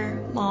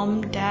Winter,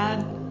 Mom, Dad,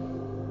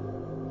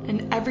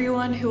 and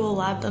everyone who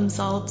allowed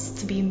themselves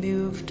to be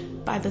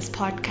moved by this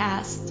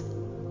podcast.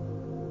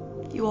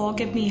 You all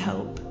give me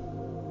hope.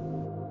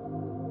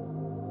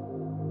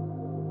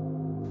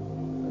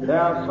 There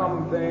are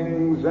some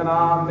things in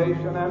our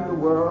nation and the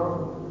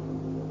world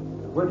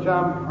which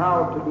I'm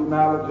proud to be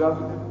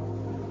maladjusted,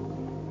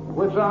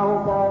 which I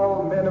hope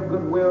all men of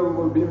goodwill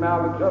will be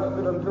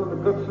maladjusted until the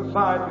good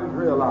society is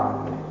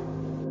realized.